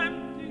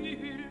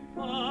gentil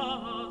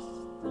pastor.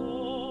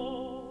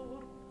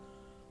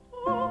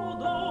 O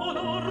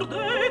dolor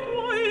dei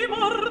tuoi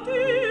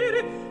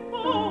martiri,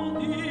 o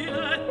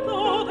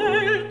diletto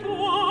del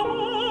tuo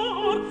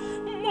amor,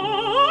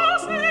 ma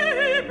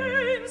se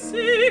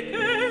pensi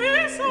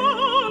che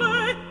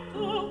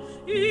soletto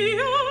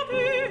io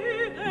ti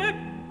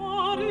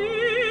depari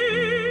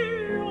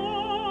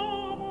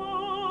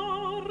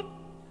amor.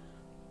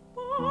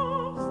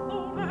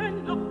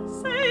 Pastorello,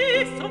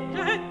 sei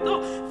soggetto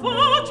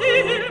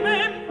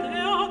facilmente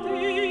ad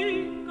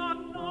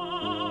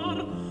ingannar.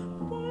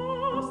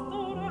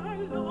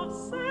 Pastorello,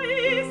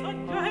 sei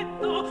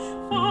soggetto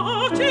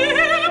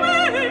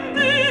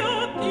facilmente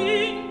ad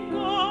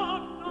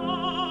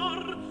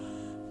ingannar.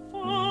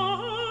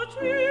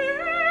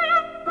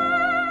 Facilmente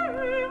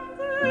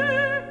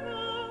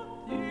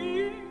ad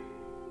ingannar.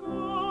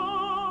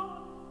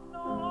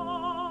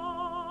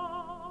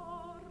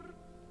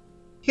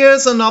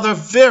 Here's another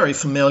very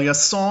familiar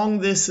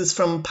song. This is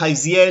from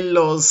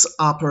Paisiello's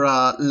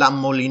opera La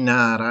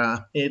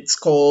Molinara. It's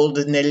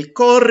called Nel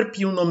cor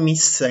più non mi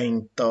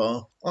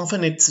sento.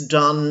 Often it's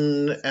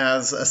done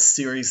as a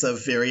series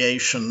of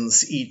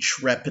variations,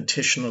 each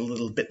repetition a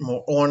little bit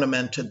more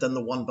ornamented than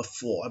the one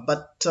before.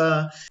 But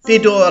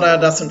Fedora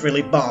doesn't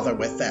really bother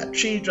with that.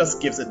 She just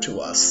gives it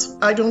to us.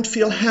 I don't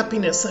feel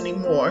happiness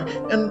anymore.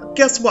 And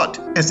guess what?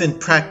 As in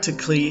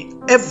practically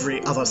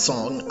every other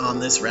song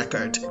on this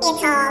record. It's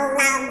all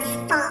love's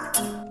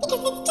fault.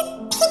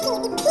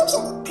 Because it's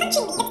just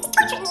pinching me,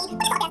 punching me, it's torturing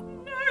me.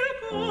 Nel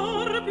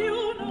cor più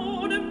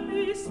non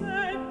mi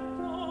sento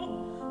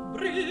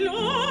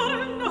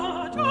brillare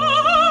la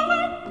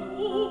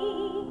gioventù,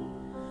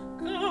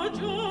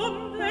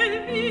 cagion del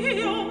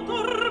mio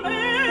tormento.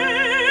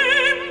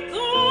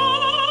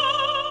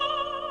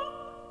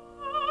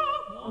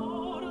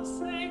 Amor,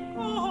 sei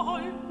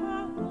colpa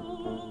tu,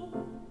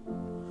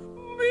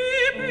 mi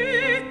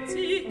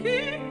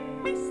pizzichi,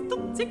 mi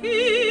stuzzichi,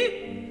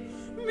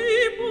 mi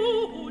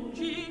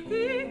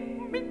pungichi,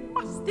 mi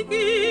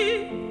mastichi.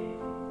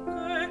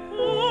 Che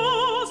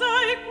cosa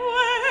è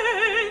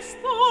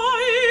questo,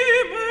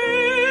 ahimè?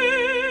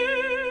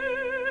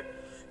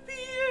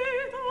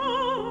 Pietà,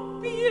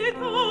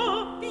 pietà,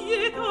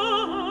 pietà,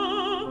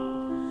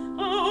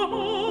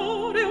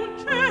 amore un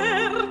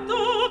certo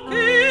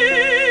che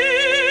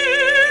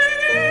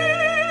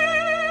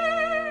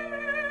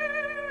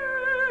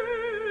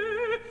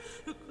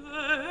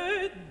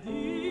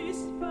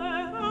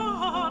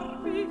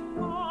disperarmi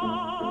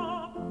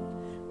fa.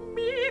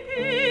 Mi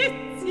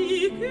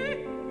pizzichi,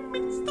 mi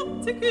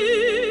stuzzichi,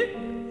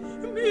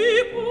 mi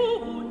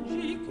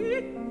pungichi,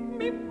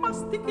 mi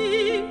mastichi.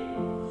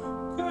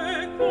 Che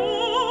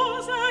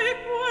cosa è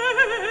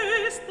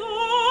questo,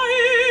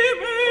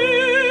 ahimè?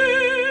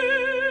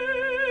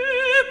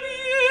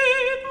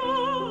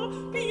 Pietà,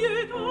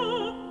 pietà,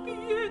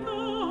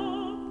 pietà,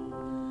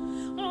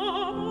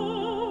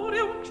 amore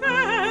un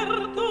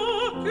certo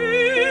che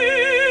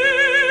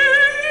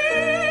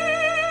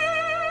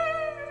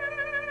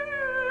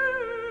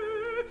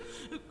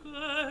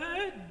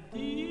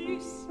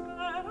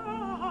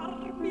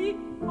disperarmi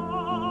fa.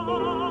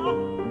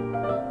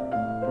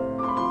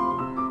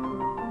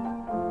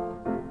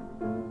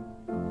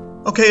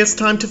 Okay, it's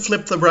time to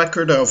flip the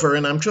record over,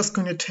 and I'm just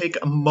going to take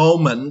a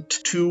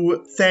moment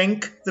to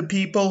thank the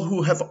people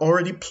who have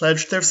already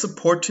pledged their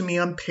support to me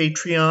on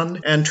Patreon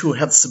and who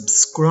have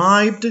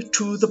subscribed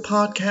to the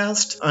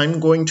podcast. I'm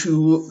going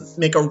to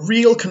make a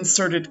real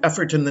concerted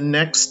effort in the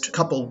next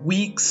couple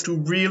weeks to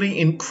really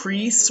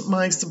increase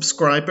my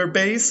subscriber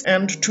base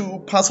and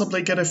to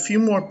possibly get a few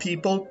more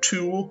people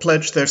to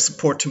pledge their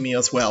support to me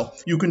as well.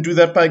 You can do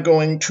that by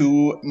going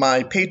to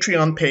my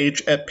Patreon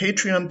page at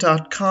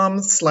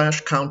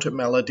patreon.com/countermelody.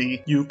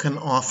 You can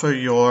offer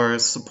your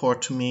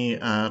support to me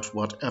at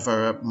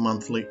whatever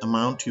monthly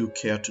amount you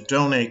care to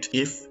donate.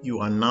 If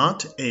you are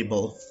not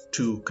able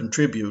to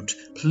contribute,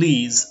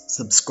 please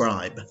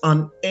subscribe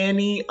on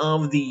any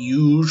of the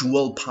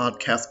usual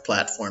podcast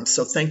platforms.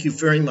 So thank you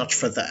very much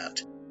for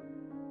that.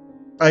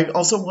 I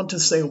also want to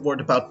say a word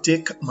about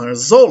Dick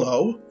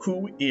Marzolo,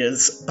 who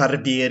is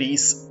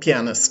Barbieri's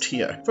pianist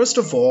here. First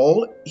of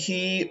all,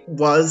 he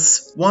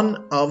was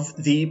one of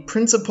the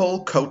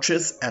principal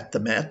coaches at the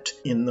Met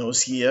in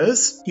those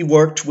years. He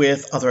worked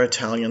with other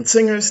Italian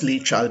singers,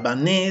 Licia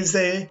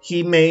Albanese.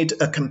 He made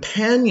a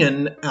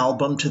companion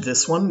album to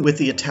this one with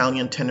the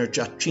Italian tenor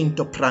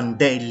Giacinto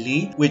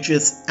Prandelli, which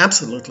is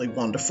absolutely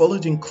wonderful.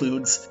 It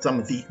includes some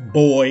of the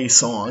boy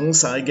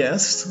songs, I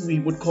guess we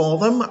would call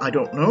them. I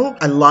don't know.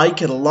 I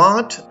like it a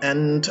lot,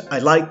 and I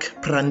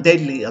like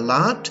Prandelli a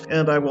lot,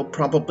 and I will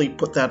probably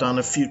put that on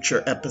a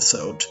future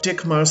episode. Dick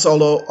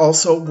Marzolo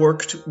also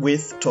worked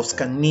with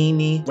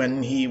Toscanini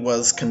when he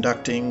was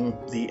conducting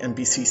the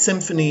NBC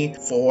Symphony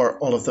for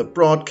all of the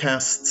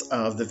broadcasts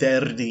of the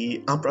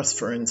Verdi operas,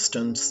 for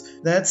instance.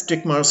 That's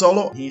Dick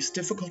Marzolo. He's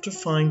difficult to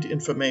find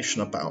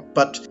information about,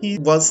 but he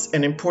was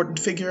an important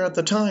figure at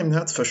the time,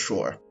 that's for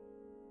sure.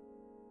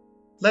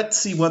 Let's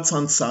see what's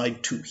on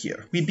side 2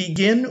 here. We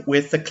begin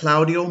with the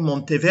Claudio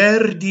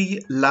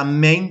Monteverdi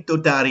Lamento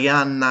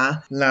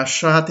d'Arianna,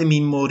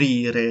 Lasciatemi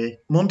morire.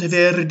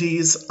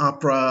 Monteverdi's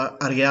opera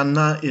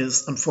Arianna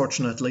is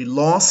unfortunately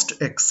lost,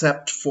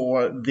 except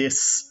for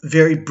this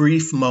very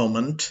brief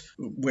moment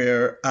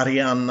where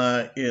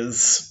Arianna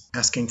is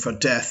asking for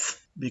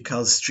death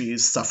because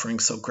she's suffering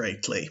so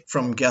greatly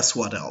from guess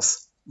what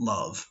else?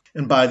 Love.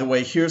 And by the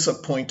way, here's a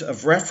point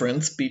of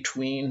reference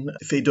between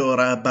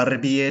Fedora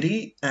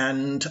Barbieri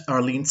and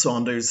Arlene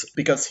Saunders,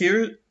 because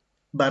here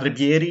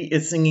Barbieri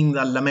is singing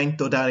the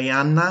Lamento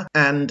d'Arianna,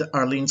 and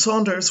Arlene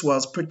Saunders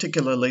was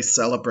particularly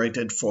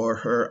celebrated for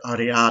her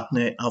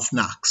Ariadne auf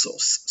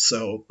Naxos.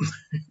 So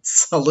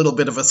it's a little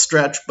bit of a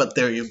stretch, but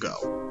there you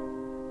go.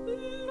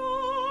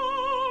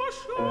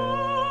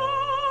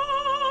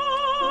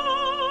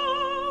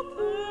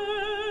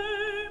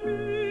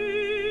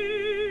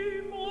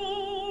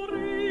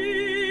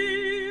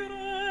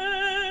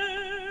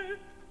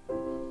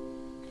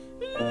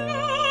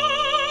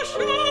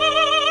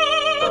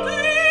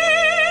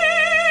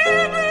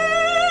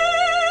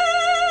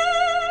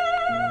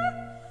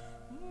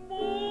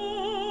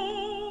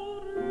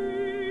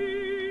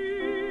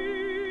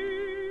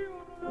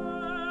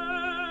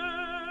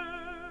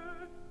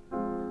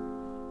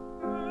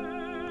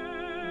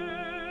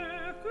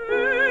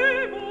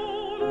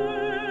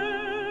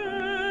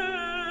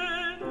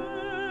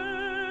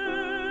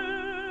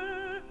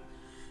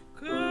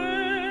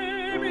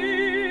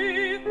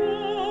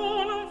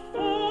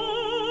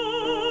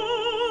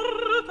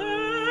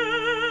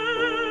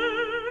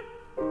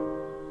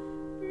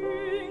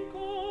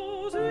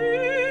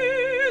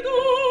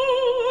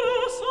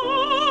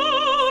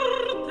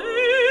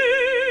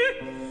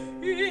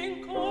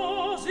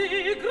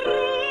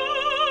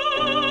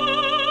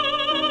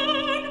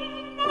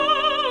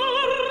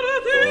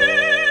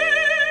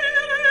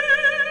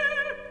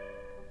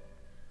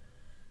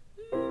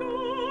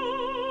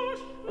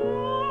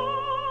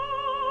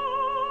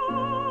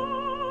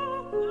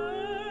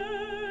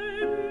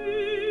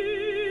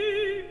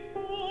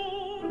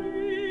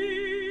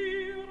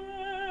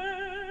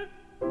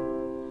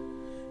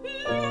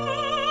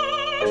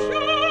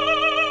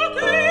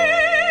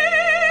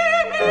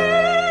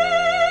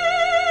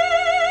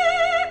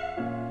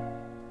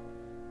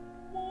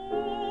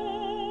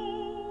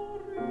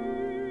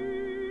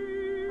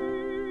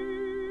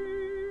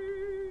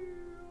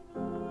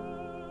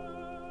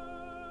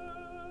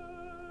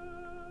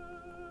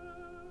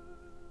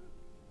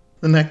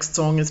 The next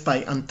song is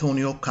by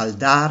Antonio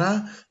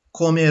Caldara,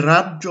 Come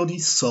raggio di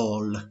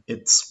sol.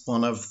 It's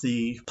one of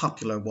the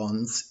popular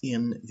ones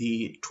in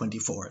the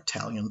 24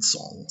 Italian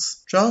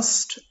songs.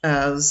 Just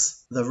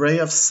as the ray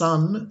of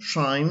sun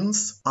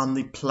shines on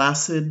the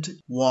placid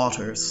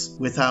waters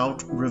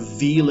without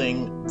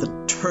revealing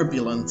the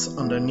turbulence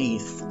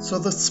underneath, so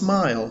the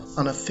smile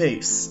on a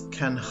face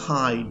can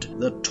hide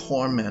the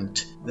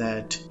torment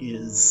that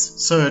is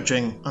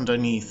surging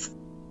underneath.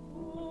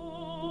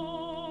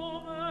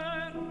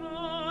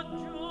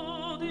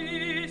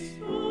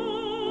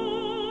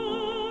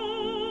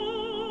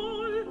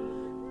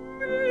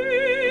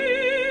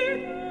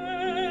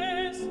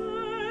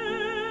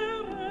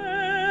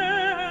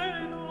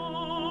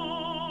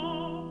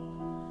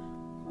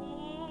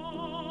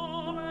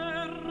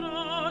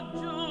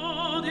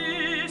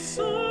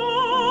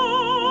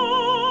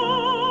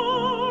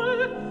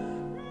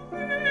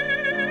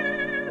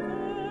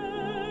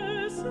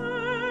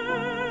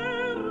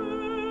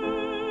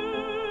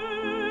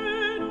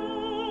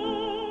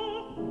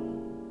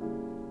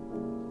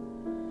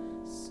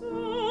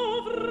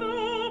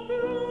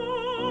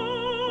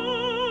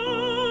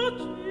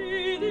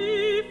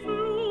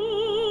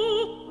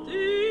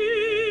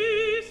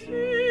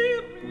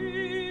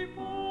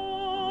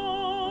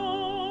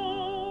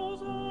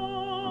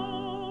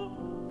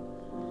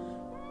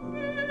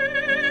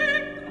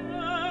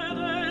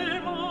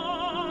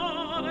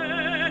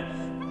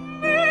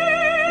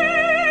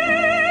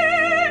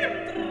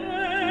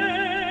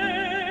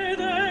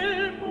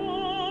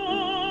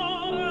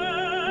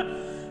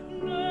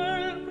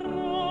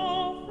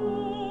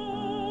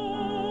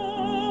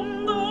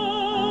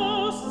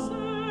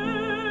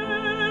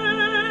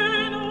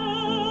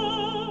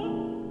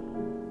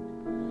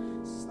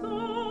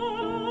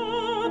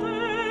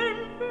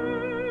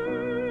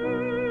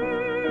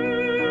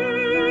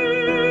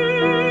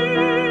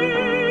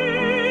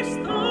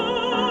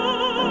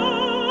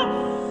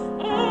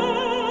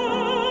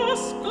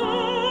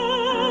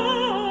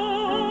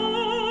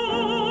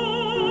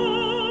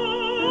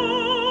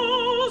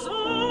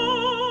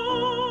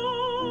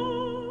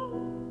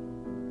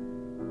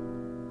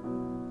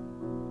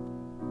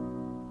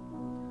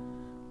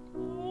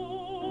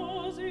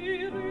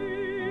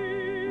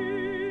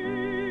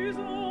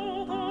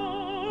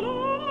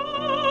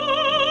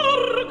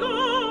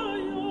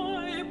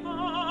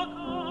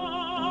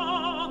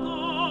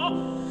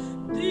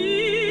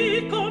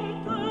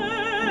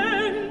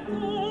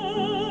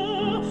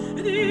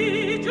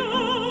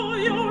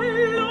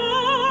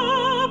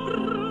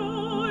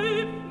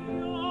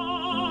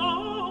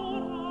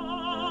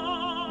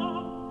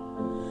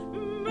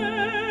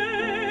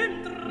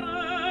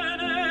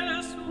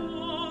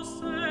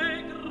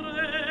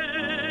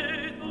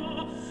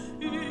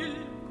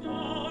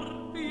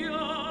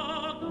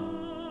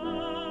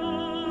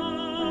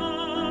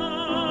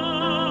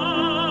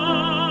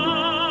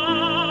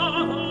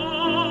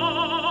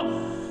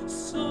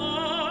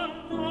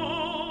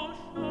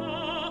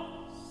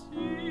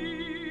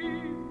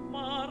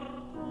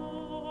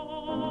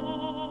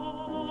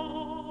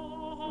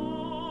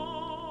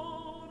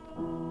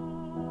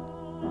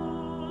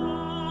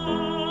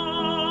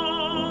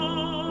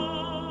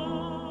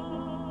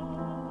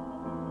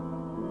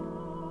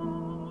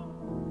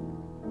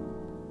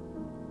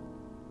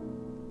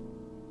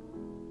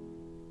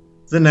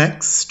 The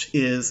next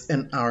is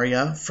an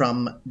aria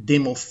from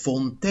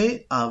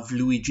Demofonte of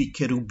Luigi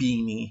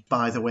Cherubini.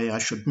 By the way, I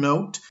should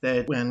note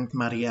that when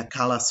Maria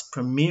Callas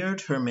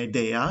premiered her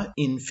Medea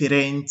in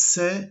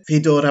Firenze,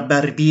 Fedora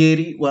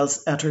Barbieri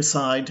was at her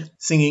side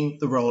singing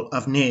the role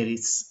of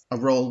Neris, a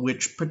role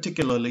which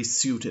particularly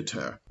suited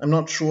her. I'm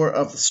not sure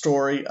of the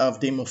story of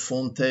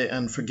Demofonte,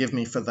 and forgive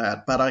me for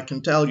that, but I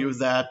can tell you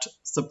that,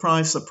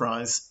 surprise,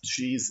 surprise,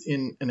 she's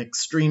in an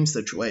extreme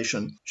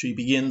situation. She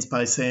begins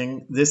by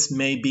saying, "This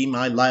may be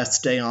my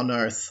last day on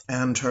earth,"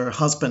 and her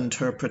husband,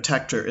 her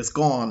protector, is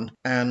gone.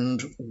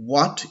 And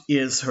what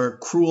is her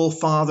cruel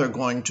father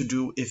going to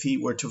do if he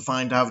were to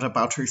find out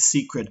about her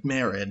secret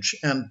marriage?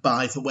 And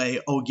by the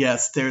way, oh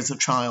yes, there's a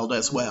child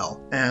as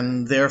well.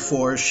 And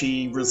therefore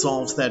she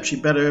resolves that she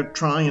better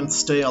try and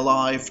stay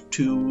alive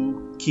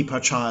to keep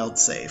her child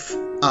safe.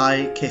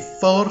 Ai che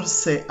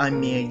forse ai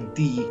miei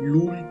dì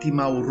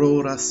l'ultima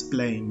aurora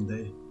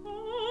splende.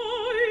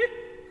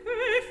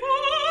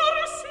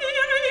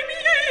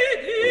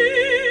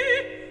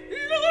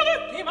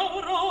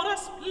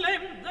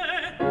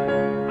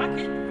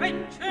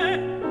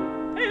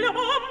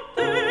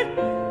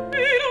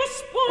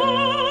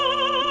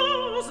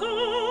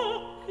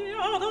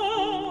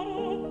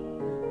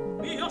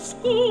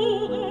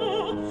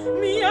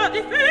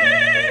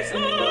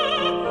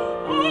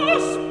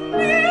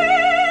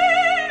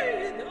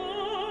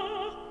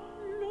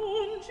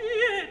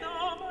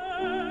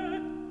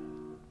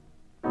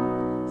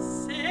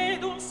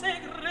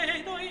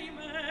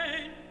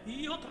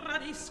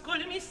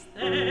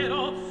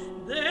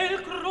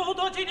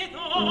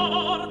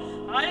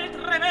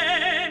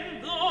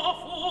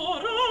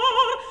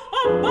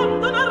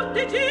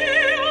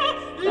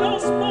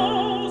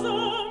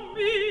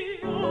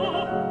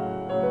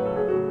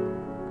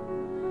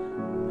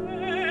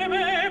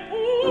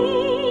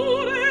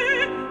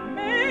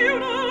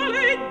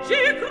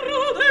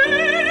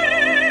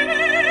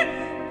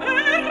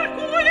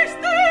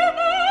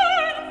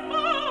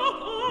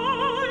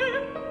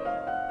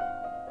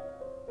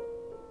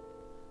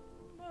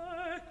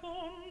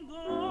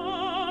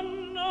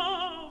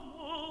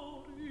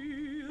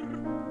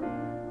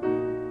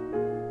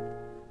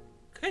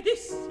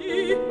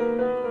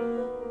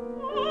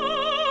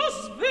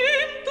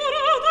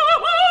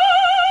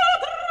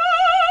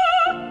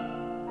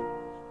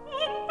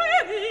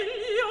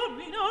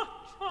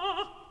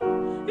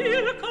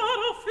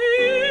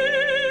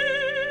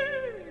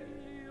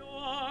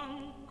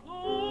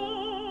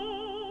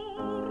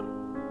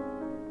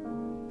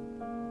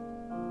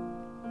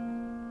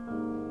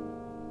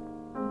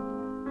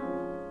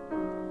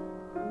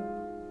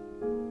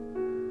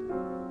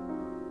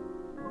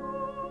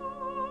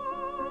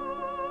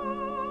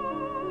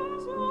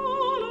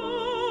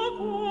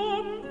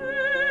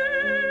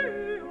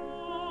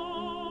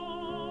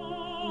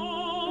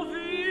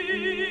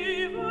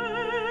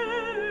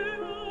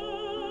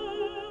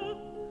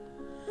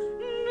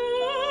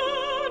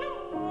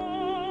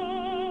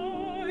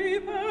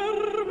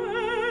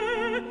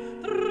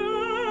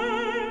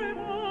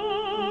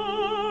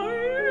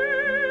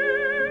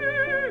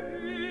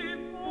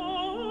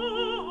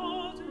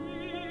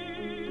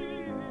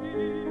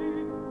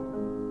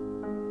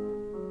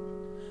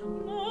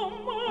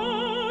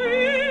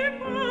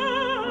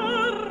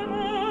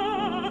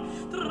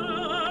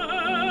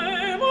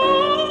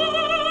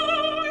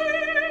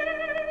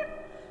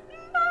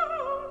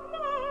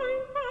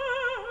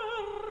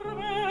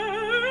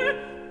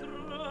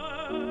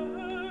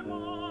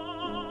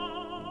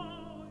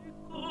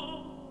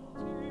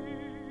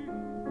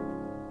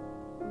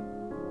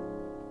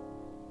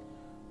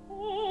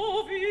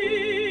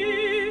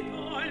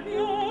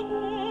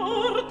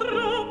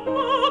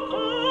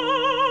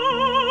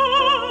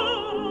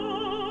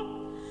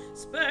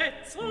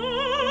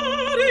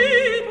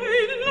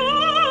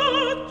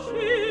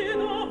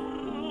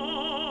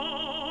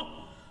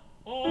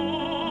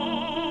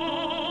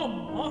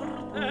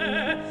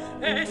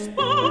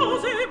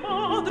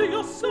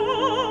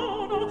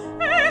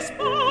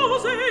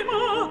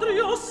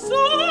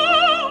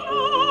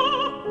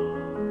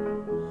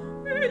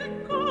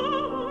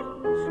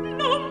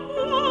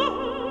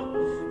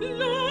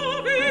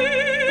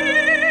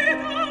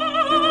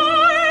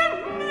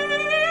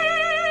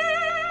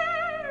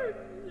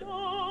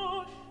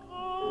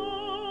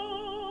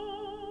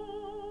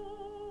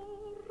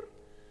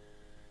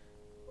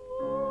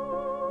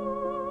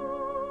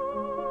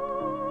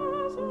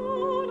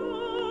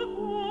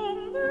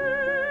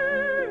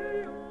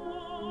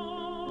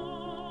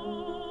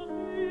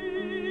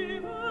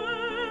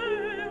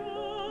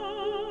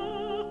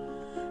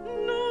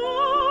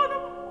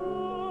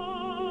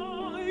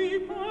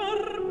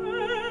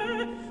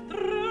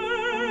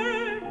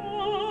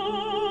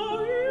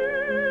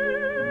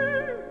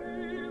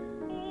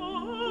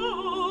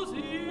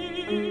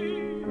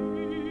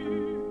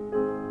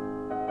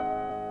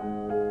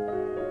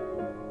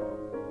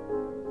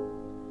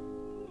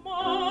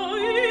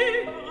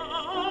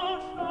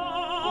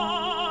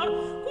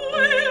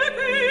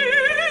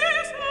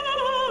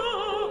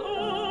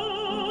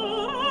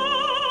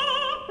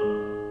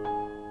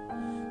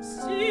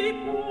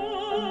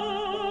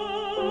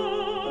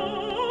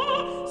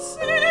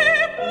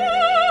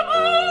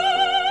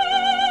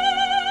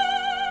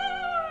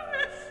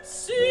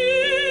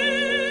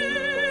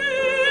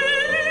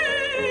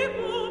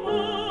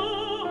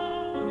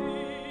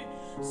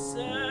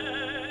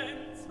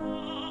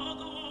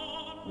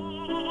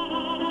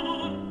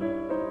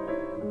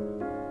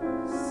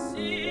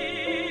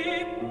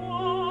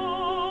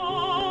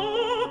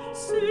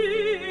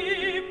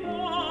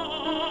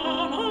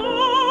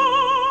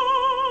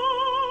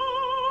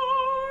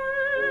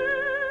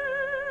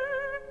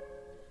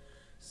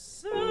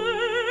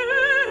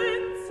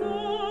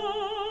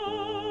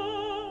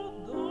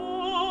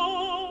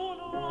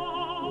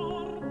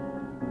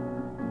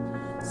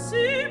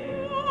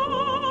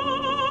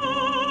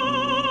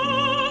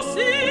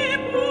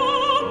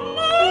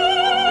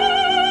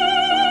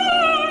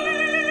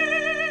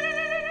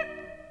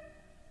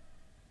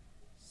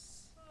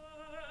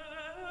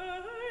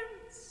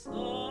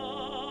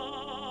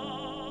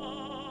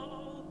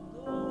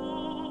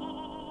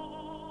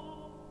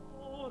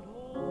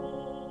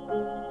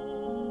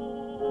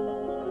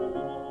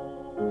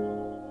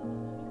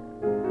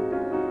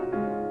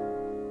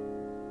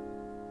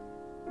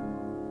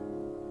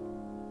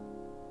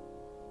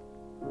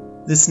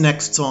 This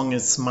next song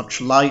is much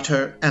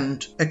lighter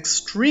and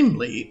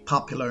extremely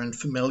popular and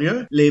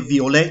familiar. Le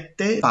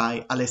Violette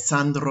by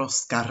Alessandro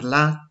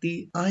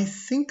Scarlatti. I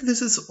think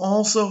this is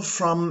also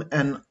from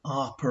an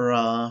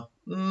opera.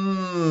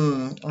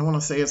 I want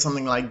to say it's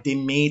something like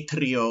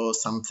Demetrio or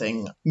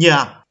something.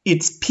 Yeah,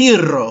 it's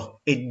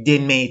Pirro e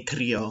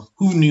Demetrio.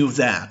 Who knew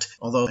that?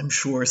 Although I'm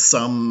sure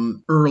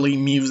some early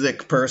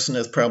music person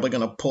is probably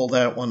going to pull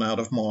that one out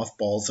of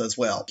mothballs as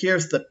well.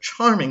 Here's the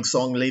charming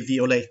song Le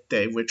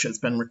Violette, which has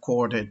been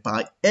recorded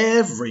by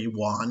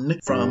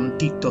everyone from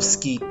Tito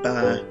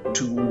Schipa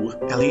to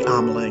Ellie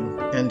Ameling.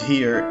 And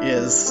here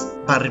is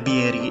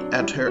Barbieri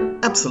at her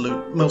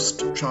absolute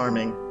most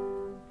charming.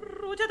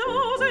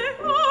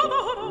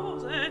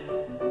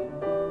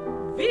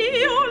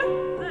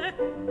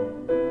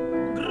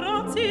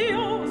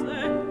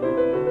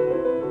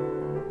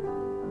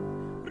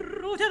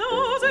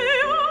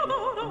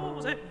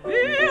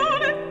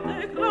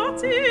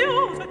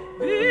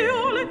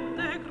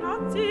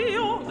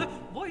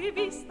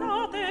 Vi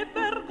state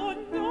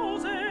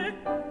vergognose,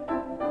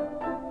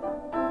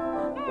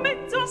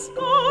 mezzo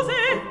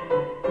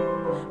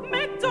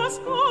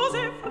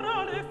scose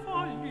fra le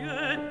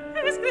foglie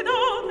e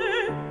sgridate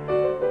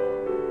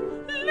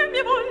le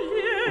mie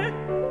voglie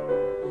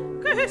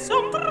che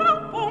son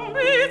troppo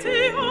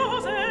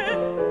ambiziose.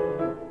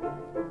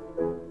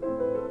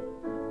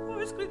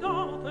 Voi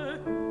sgridate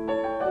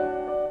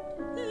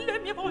le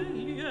mie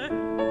voglie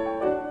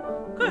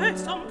che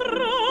son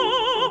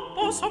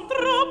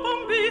troppo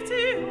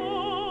ambiziose.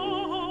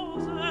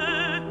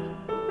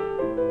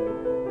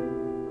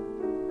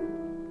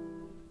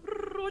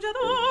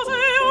 Rugiadose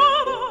e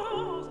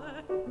odorose,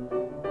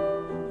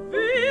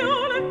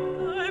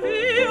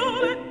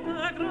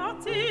 violette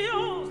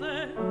graziose.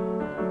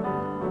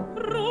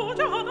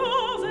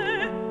 Rugiadose,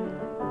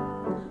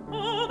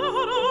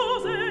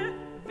 odorose,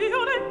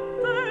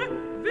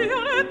 violette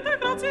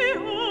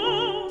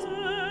graziose.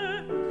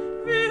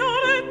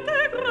 Violette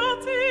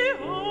graziose.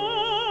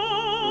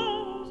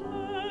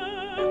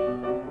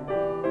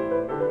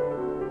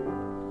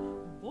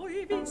 Voi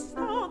vi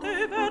state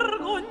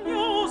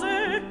vergognose,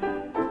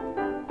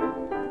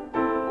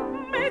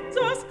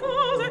 mezzo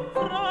scose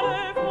fra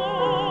le foglie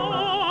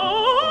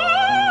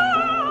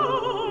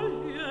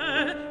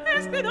e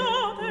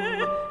sgridate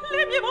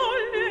le mie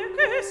voglie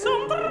che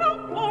son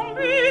troppo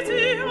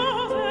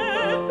ambiziose.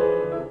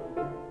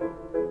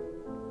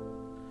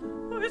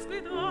 Voi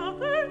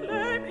sgridate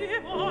le mie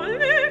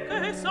voglie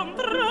che son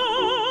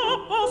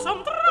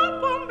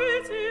troppo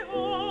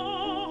ambiziose.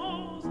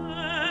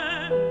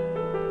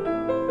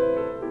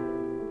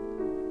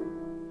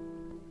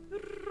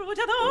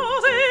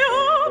 Rugiadose e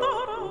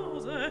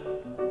odorose,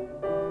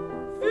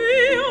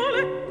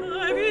 violette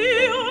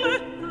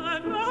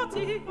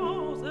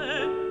graziose.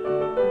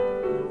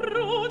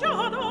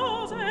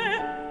 Rugiadose,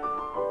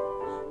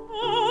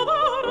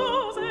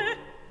 odorose,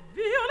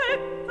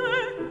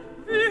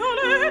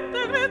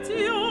 violette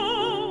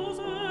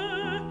graziose.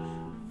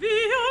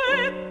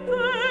 Violette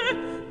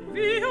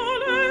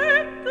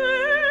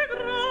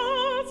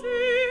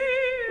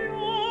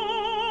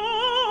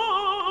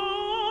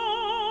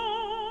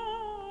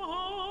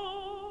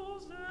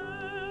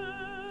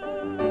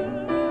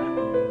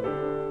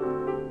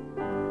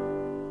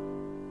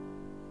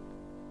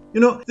You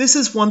know, this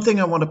is one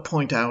thing I want to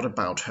point out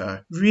about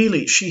her.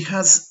 Really, she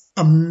has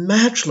a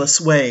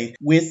matchless way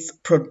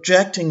with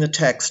projecting the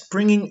text,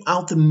 bringing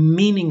out the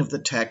meaning of the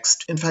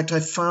text. In fact, I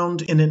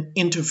found in an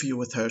interview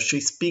with her, she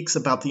speaks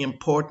about the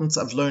importance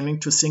of learning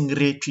to sing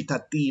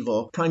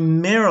recitativo.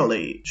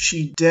 Primarily,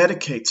 she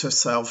dedicates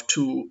herself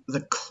to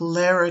the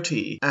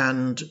clarity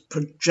and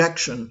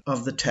projection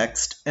of the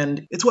text,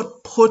 and it's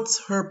what puts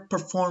her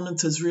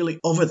performances really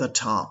over the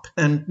top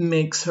and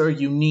makes her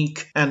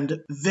unique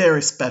and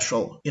very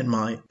special in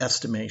my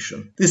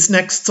estimation. This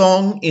next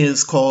song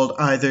is called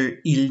either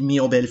Il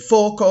mio bel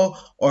fuoco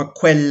or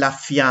Quella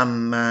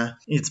fiamma.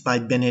 It's by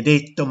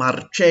Benedetto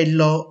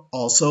Marcello,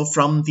 also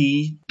from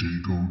the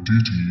Diego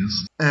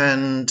Ditties.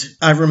 And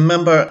I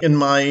remember in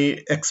my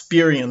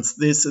experience,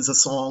 this is a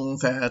song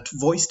that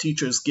voice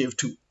teachers give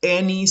to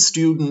any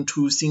student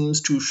who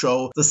seems to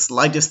show the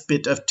slightest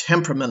bit of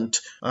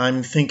temperament.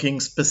 I'm thinking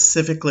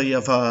specifically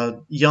of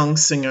a young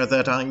singer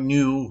that I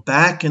knew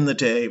back in the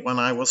day when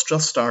I was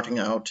just starting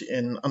out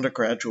in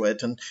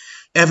undergraduate, and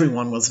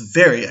everyone was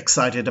very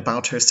excited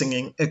about her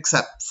singing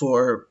except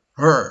for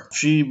her.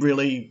 She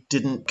really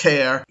didn't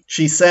care.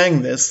 She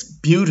sang this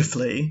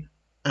beautifully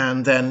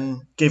and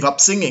then gave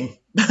up singing.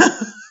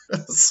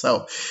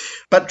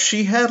 But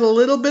she had a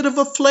little bit of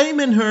a flame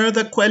in her,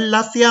 the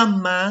Quella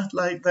fiamma,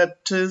 like that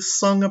is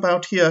sung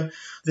about here.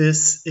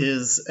 This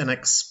is an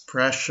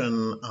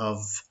expression of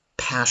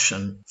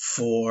passion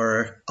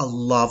for a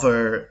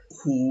lover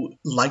who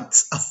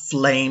lights a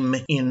flame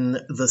in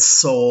the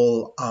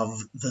soul of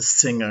the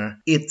singer.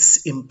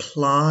 It's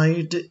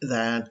implied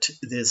that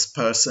this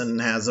person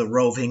has a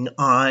roving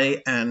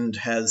eye and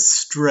has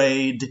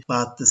strayed,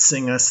 but the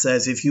singer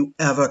says, if you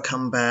ever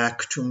come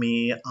back to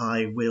me,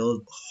 I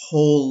will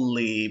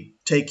wholly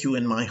take you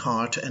in my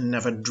heart and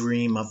never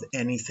dream of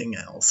anything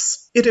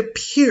else. It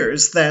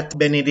appears that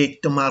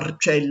Benedetto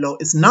Marcello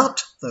is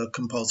not the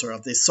composer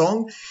of this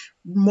song.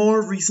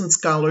 More recent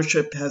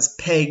scholarship has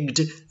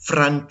pegged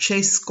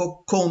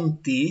Francesco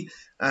Conti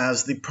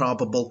as the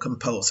probable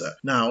composer.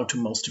 Now, to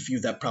most of you,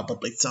 that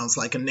probably sounds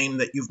like a name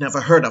that you've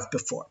never heard of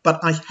before,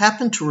 but I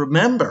happen to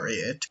remember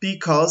it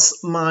because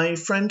my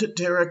friend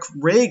Derek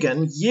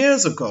Reagan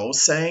years ago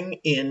sang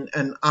in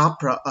an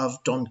opera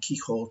of Don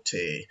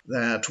Quixote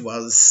that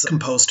was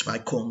composed by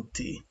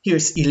Conti.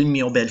 Here's Il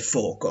mio bel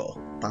fuoco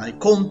by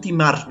Conti,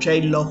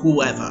 Marcello,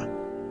 whoever.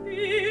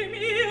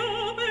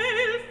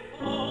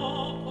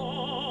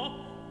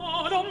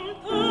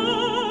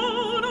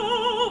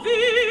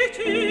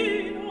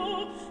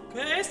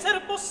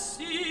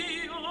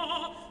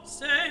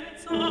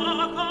 Senza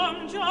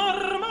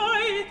cangiar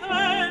mai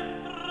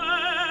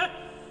sempre,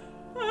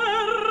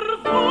 per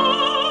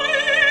voi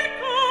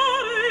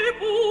care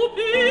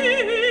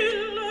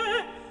pupille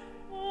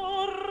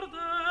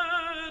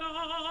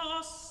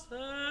orderà sempre.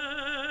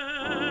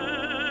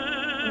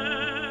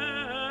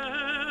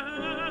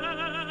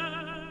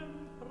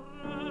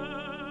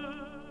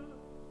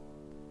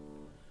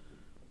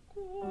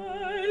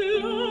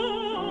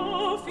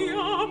 Quella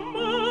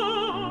fiamma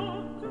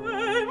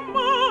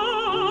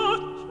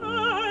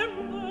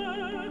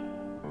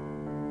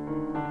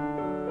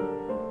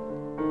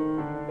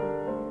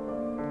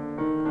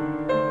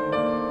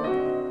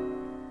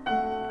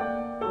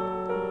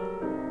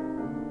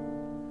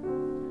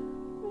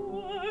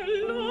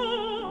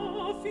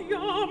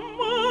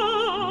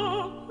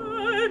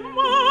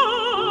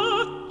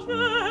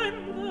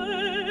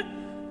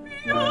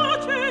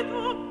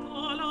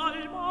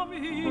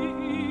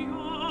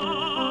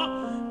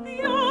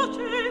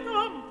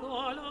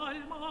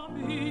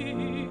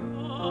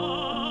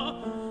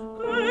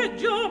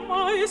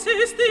si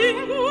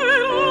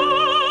estinguerà,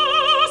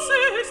 si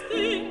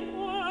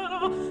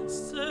estinguerà,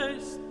 si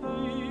estinguerà.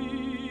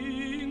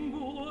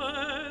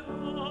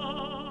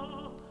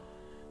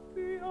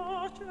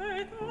 Piace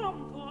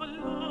tanto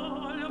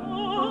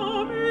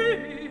all'alma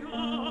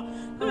mia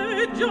che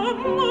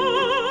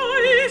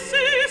giammai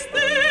si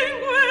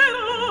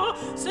estinguerà,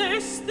 si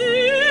estinguerà,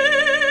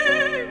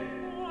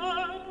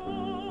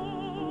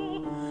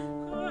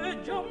 che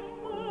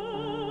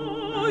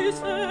giammai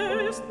si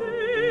estinguerà.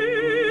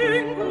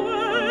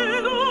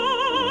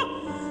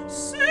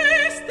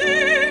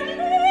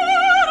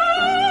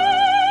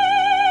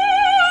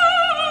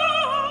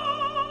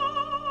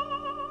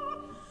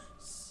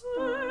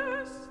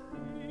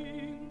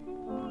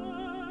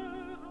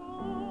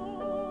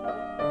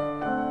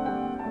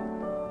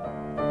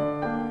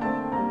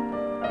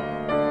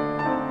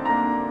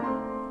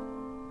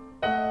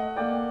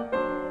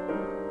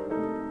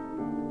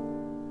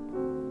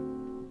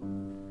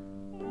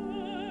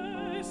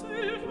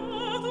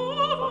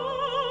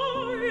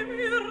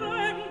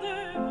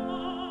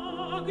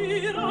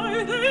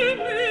 Dirai del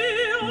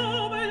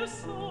mio bel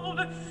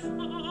sole,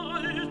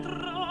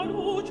 altra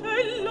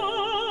luce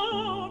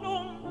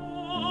non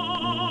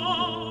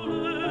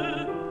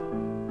vuole,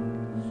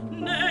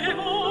 né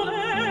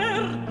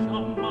voler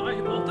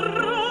giammai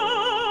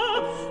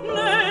potrà,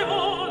 né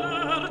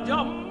voler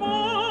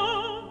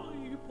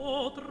giammai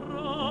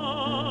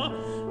potrà,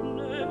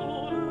 né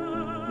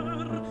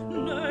voler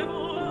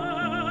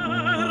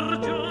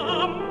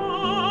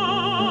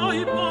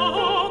giammai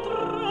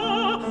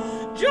potrà,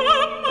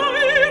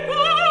 giammai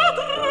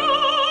potrà,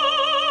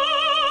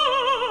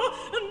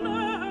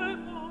 né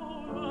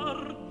voler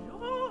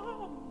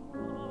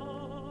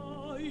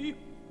giammai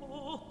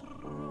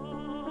potrà.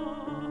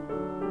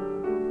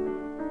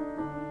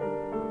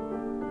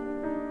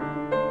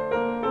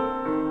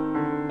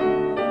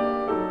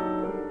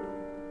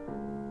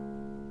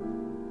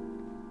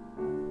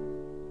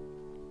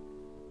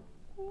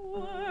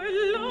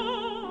 Quella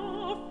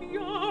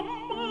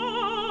fiamma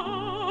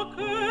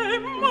che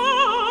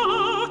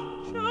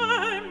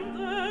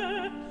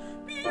m'accende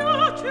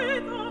piace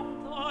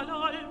tanto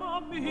all'alma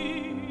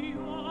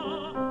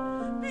mia,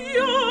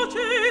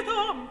 piace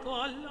tanto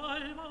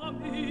all'alma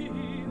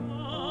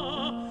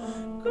mia,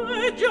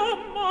 che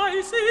giammai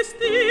si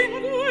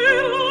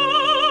estinguerà,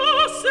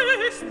 si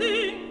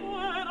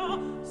estinguerà,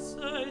 si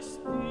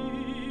estinguerà.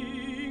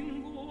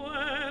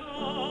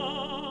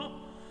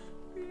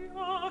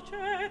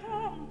 Piace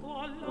tanto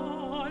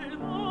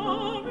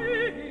all'alma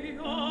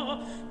mia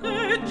che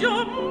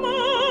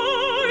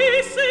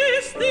giammai si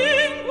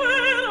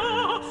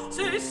estinguerà,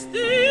 si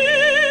estinguerà,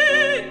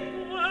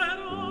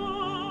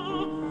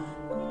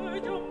 che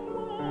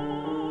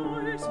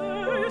giammai si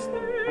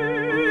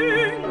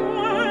estinguerà,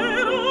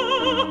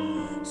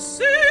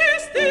 si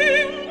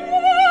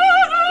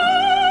estinguerà,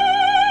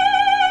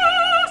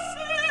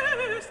 si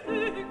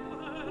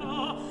estinguerà,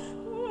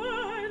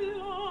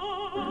 quella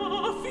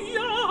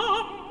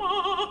fiamma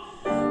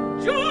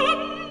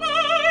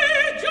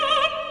giammai,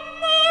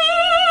 giammai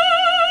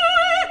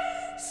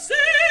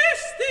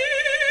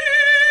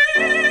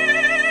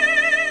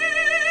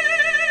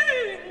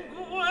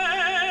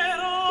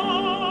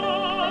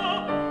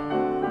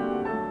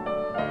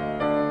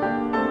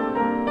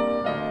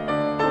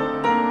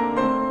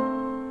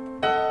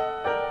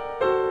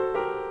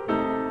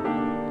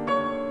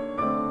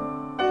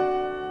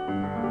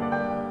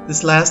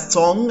This last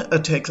song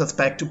takes us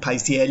back to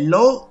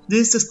Paisiello.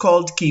 This is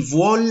called Chi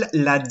vuol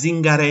la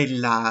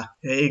zingarella.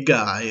 Hey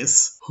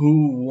guys,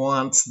 who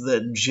wants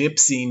the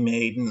gypsy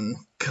maiden?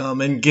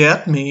 Come and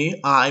get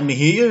me, I'm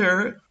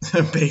here,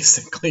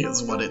 basically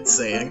is what it's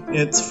saying.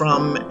 It's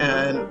from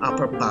an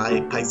opera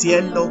by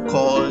Paisiello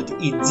called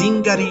I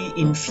zingari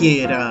in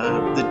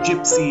fiera, the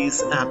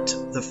gypsies at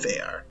the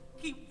fair.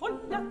 Chi vuol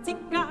la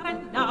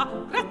zingarella,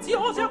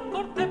 graziosa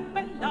corte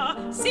bella,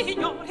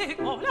 signore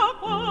eccola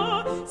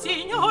qua,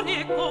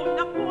 signore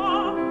eccola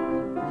qua.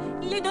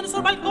 Le donne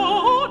sul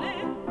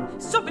balcone,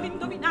 so per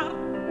indovinar,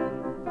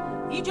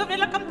 i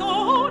giovani al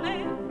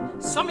cantone,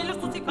 so meglio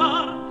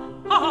stuzzicar.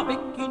 A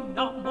vecchi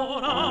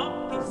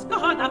innamorati,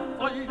 scala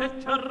folle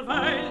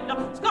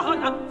cervella,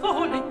 scala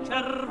folle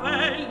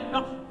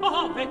cervella,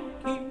 a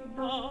vecchi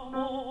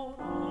innamorati.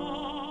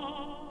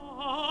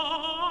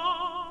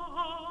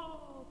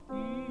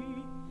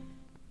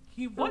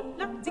 Chi vuol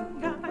la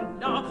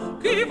zingarella,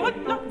 chi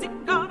vuol la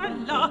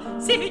zingarella,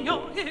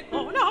 signore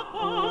eccola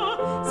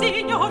qua,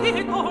 signore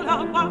eccola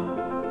qua.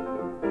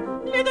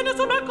 Le donne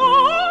sul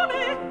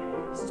balcone,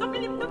 so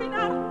meglio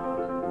indovinar,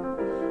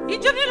 i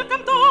giorni al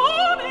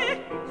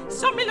cantone,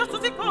 so meglio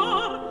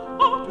stuzzicar.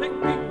 Oh,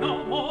 vecchi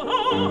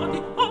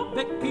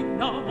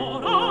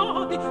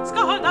innamorati,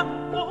 scala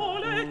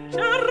vuole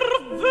cervella.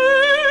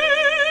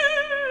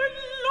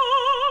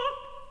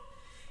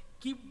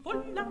 Chi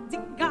vuol la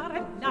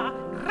zingarella,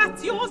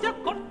 graziosa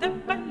corte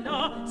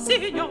bella,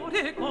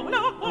 signore eccola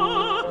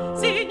qua,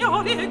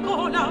 signore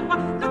eccola qua,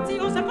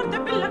 graziosa corte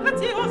bella,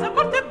 graziosa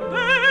corte bella.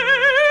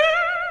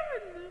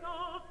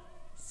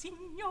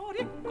 Signore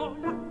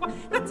eccola qua,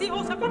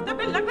 graziosa corte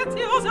bella,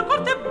 graziosa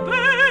corte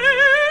bella.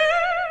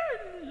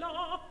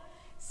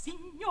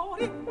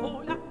 Signore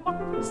eccola qua,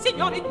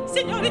 signore,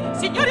 signore,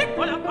 signore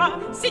eccola qua,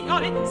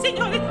 signore,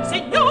 signore,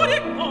 signore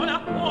eccola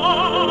qua.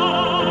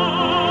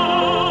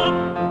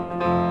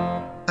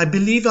 I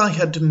believe I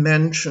had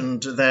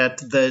mentioned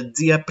that the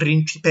Zia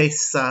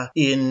Principessa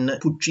in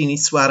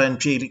Puccini's Suor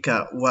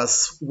Angelica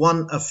was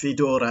one of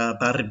Fedora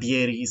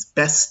Barbieri's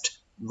best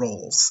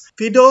roles.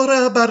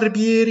 Fedora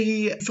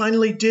Barbieri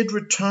finally did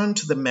return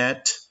to the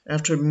Met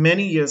after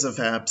many years of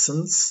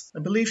absence.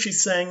 I believe she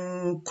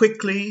sang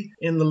quickly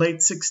in the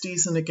late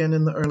 60s and again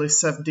in the early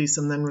 70s,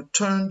 and then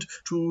returned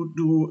to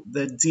do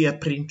the Zia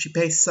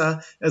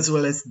Principessa as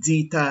well as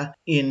Zita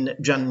in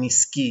Gianni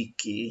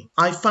Schicchi.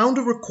 I found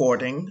a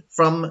recording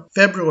from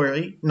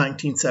February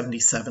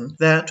 1977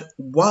 that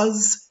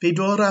was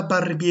Fedora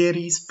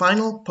Barbieri's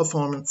final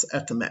performance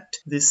at the Met.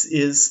 This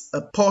is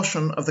a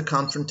portion of the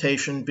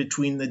confrontation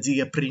between the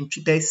Zia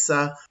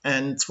Principessa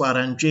and Suor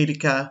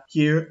Angelica.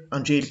 Here,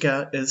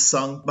 Angelica is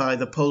sung by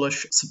the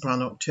Polish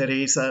soprano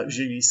Teresa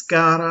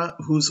Ziliskara,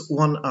 who's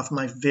one of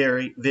my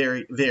very,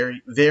 very,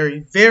 very,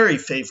 very, very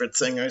favorite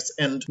singers.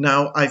 And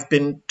now I've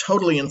been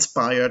totally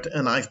inspired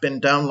and I've been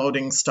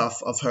downloading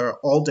stuff of her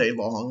all day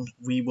long.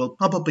 We will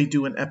probably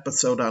do an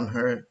episode on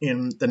her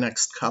in the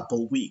next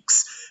couple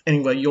weeks.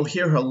 Anyway, you'll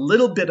hear a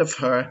little bit of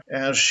her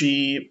as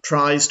she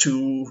tries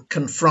to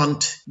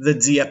confront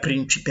the Zia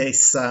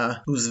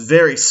Principessa, who's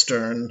very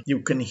stern.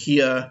 You can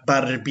hear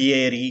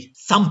Barbieri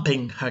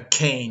thumping her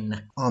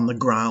cane on the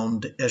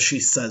ground as she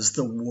says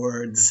the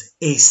words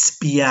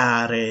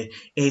espiare,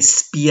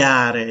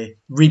 espiare,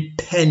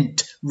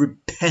 repent,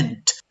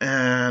 repent.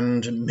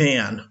 And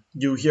man,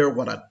 you hear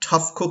what a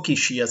tough cookie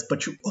she is,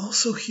 but you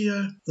also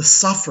hear the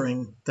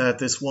suffering that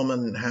this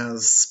woman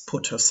has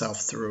put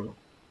herself through.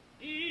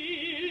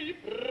 Il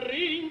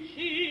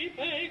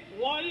principe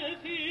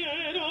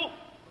gualtiero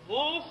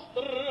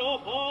vostro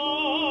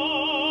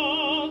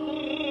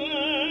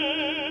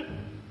padre,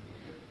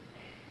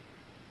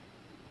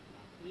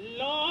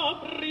 la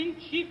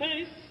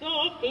principessa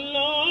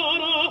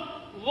Clara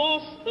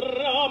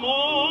vostra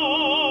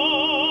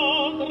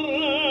madre,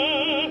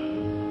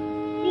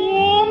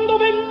 quando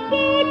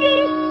vent'anni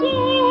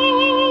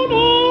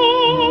sono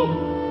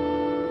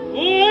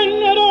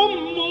vennero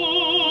morte,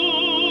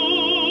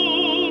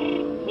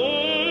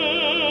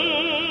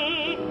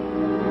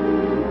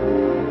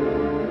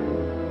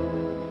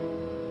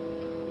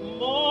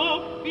 ma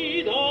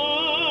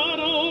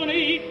affidarono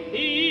i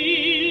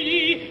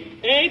figli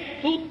e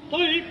tutto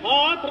il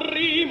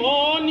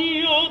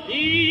patrimonio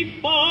di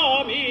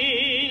famiglia.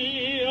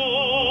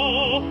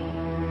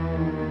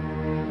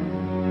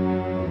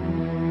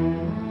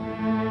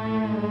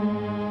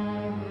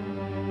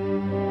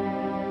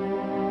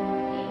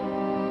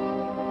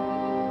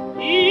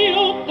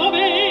 Io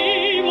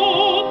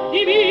dovevo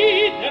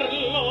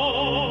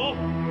dividerlo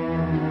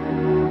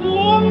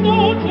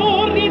quando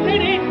ciò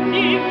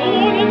ritenetti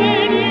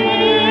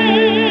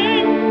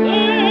conveniente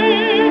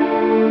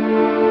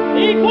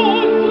e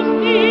con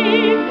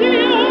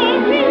giustizia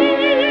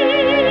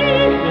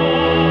mia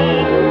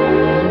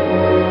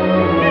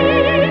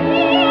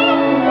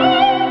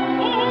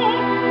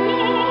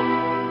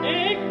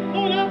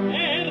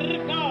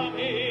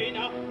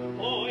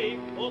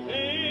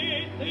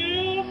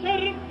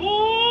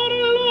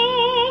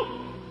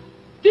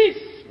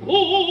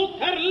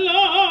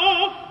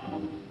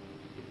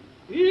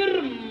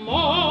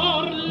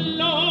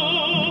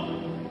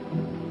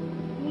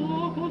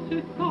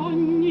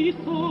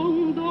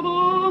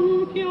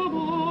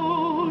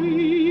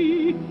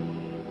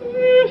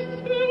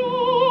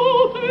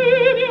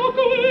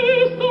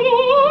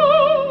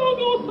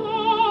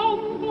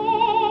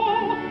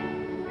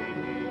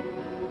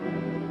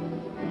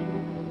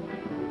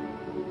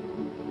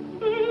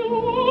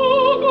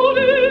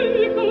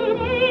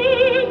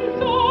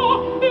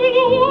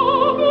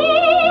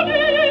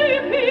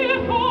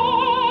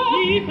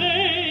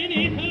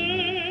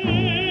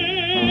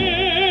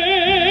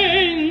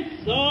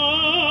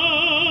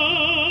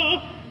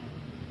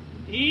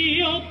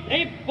io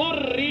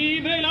debbo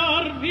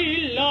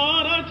rivelarvi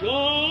la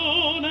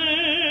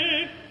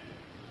ragione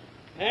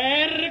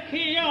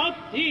perché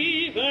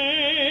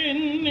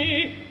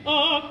addivenni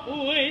a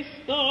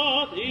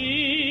questa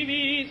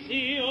divisione.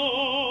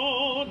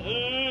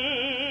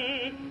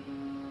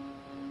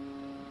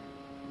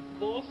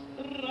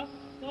 Vostra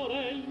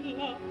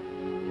sorella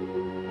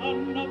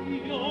Anna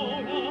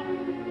Viola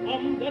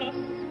andrà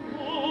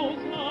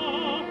sposa,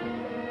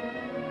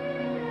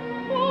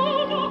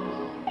 non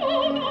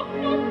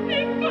si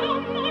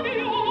Anna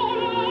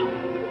Viola,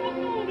 la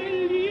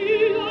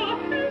sorellina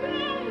che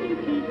gran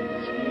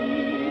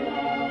piccina.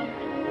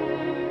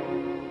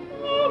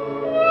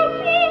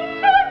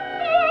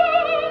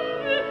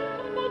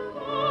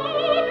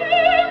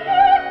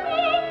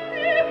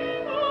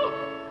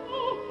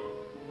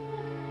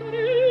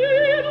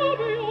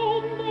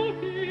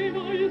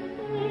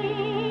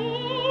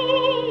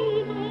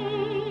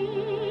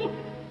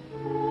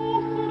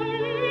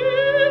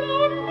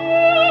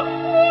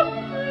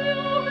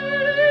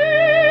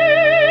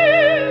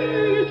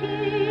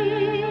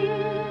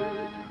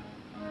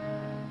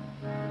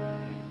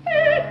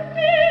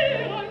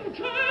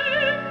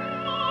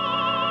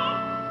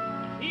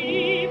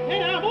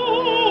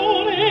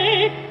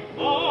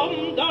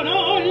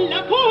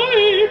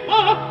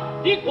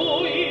 Di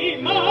cui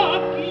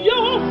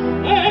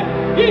macchiasse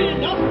il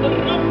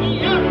nostro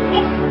bianco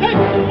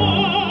stecco.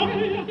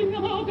 Di mia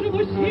madre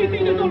voi siete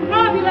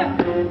inesorabile.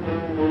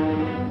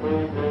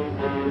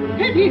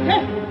 Che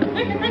dite?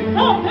 E che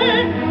pensate?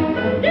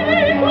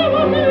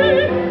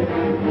 Inesorabile!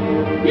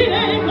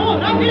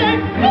 Inesorabile!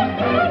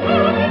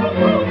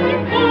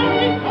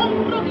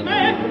 Contro di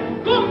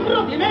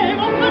me,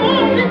 vostra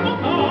voce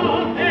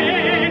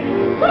invocate.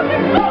 Perché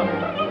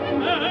contro di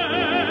me?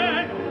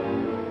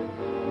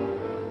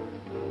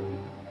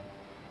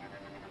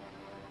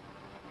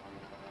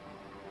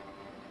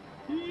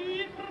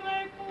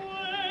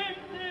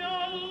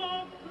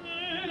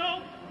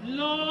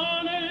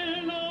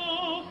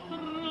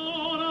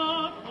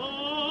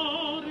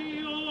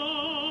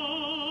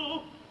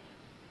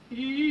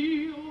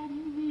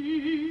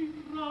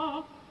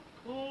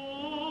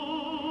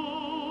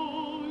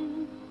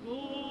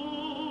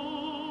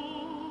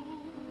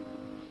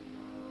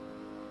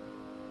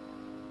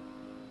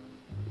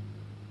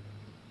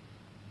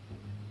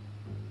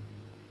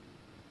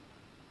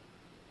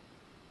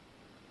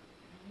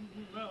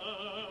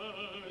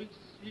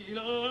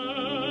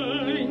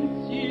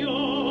 Silenzio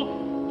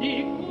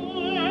di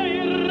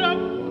quei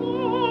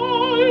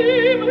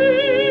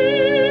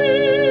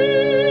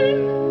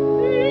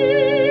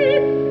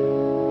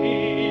raccoglimenti,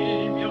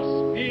 il mio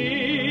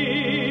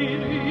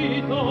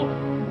spirito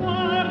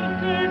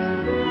parte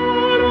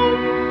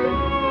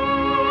lontani,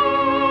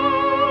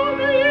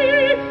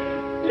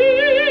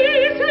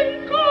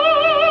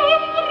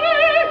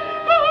 disincontri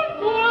con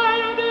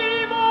quel di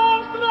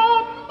vostra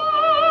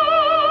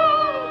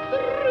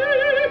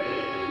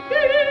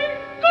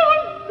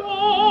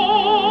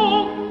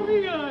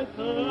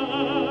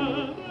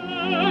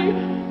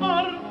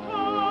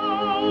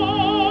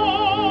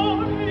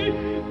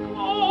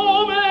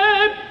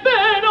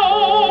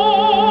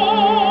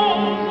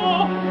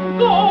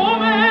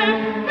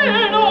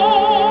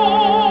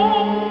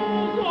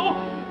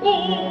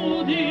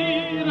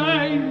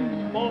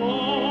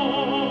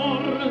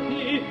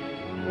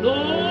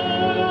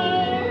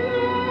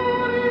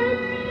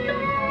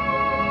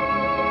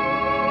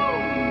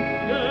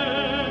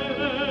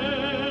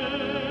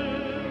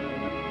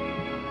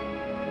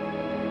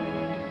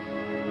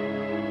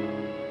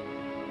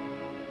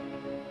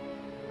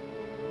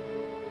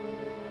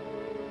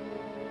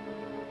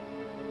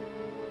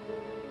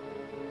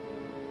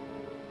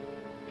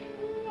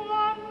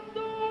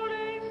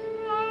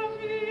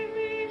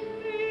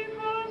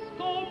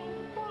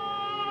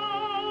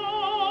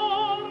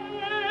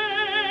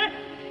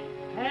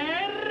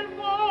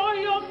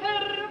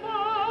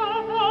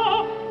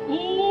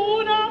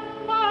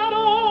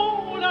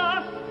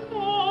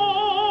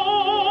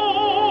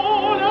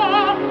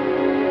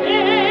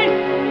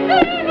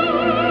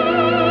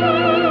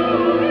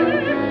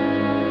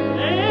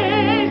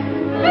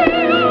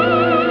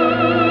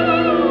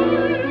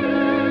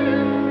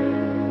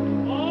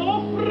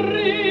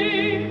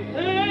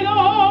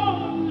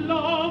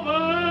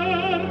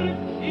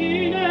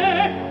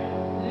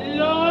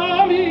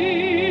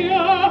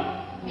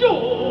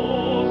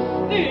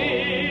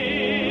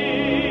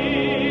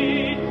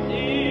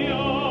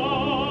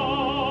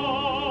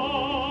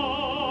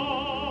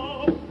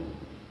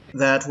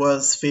That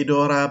was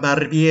Fedora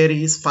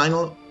Barbieri's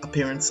final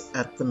appearance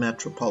at the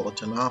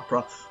Metropolitan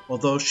Opera,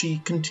 although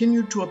she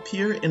continued to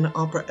appear in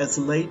opera as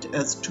late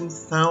as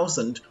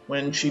 2000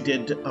 when she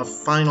did a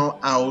final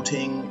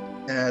outing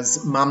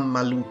as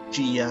Mamma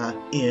Lucia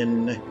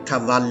in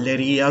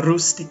Cavalleria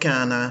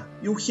Rusticana.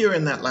 You hear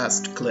in that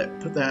last clip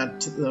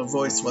that the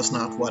voice was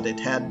not what it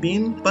had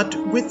been, but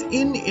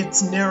within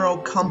its narrow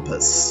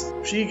compass,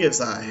 she gives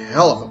a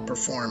hell of a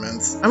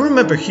performance. I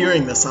remember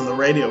hearing this on the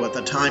radio at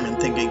the time and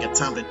thinking it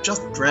sounded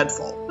just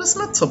dreadful. It's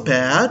not so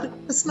bad.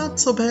 It's not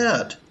so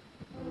bad.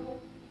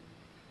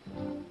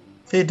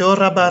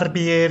 Fedora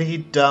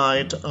Barbieri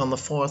died on the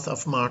 4th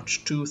of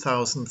March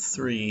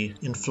 2003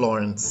 in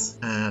Florence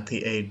at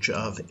the age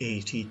of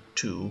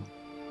 82.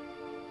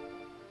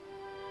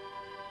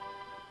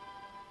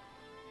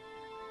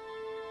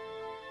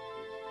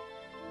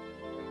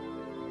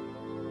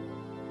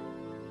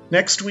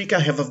 Next week I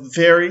have a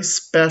very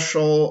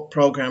special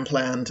program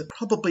planned,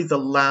 probably the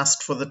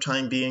last for the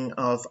time being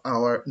of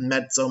our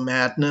Mezzo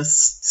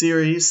Madness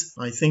series.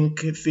 I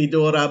think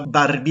Fedora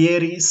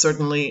Barbieri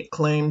certainly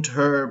claimed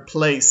her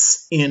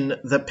place in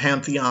the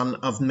pantheon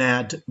of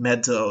mad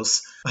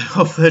mezzos. I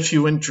hope that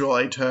you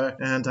enjoyed her,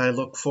 and I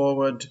look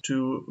forward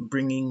to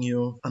bringing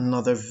you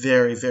another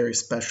very, very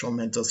special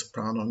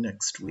mezzo-soprano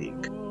next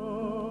week.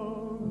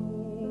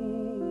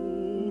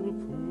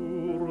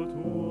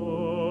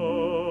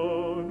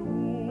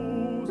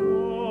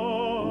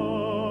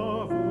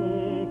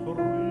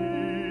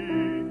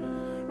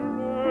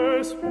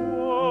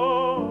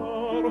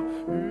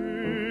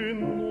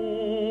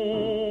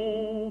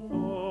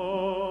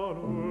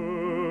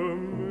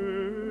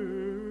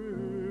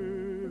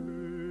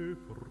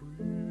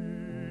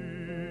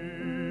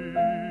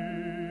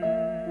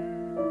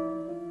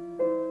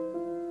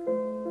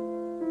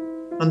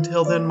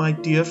 Until then, my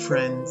dear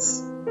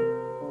friends,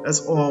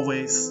 as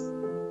always,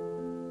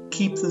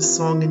 keep this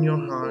song in your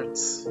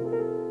hearts.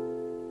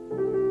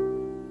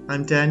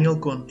 I'm Daniel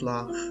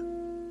Gundlach.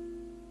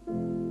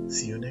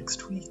 See you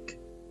next week.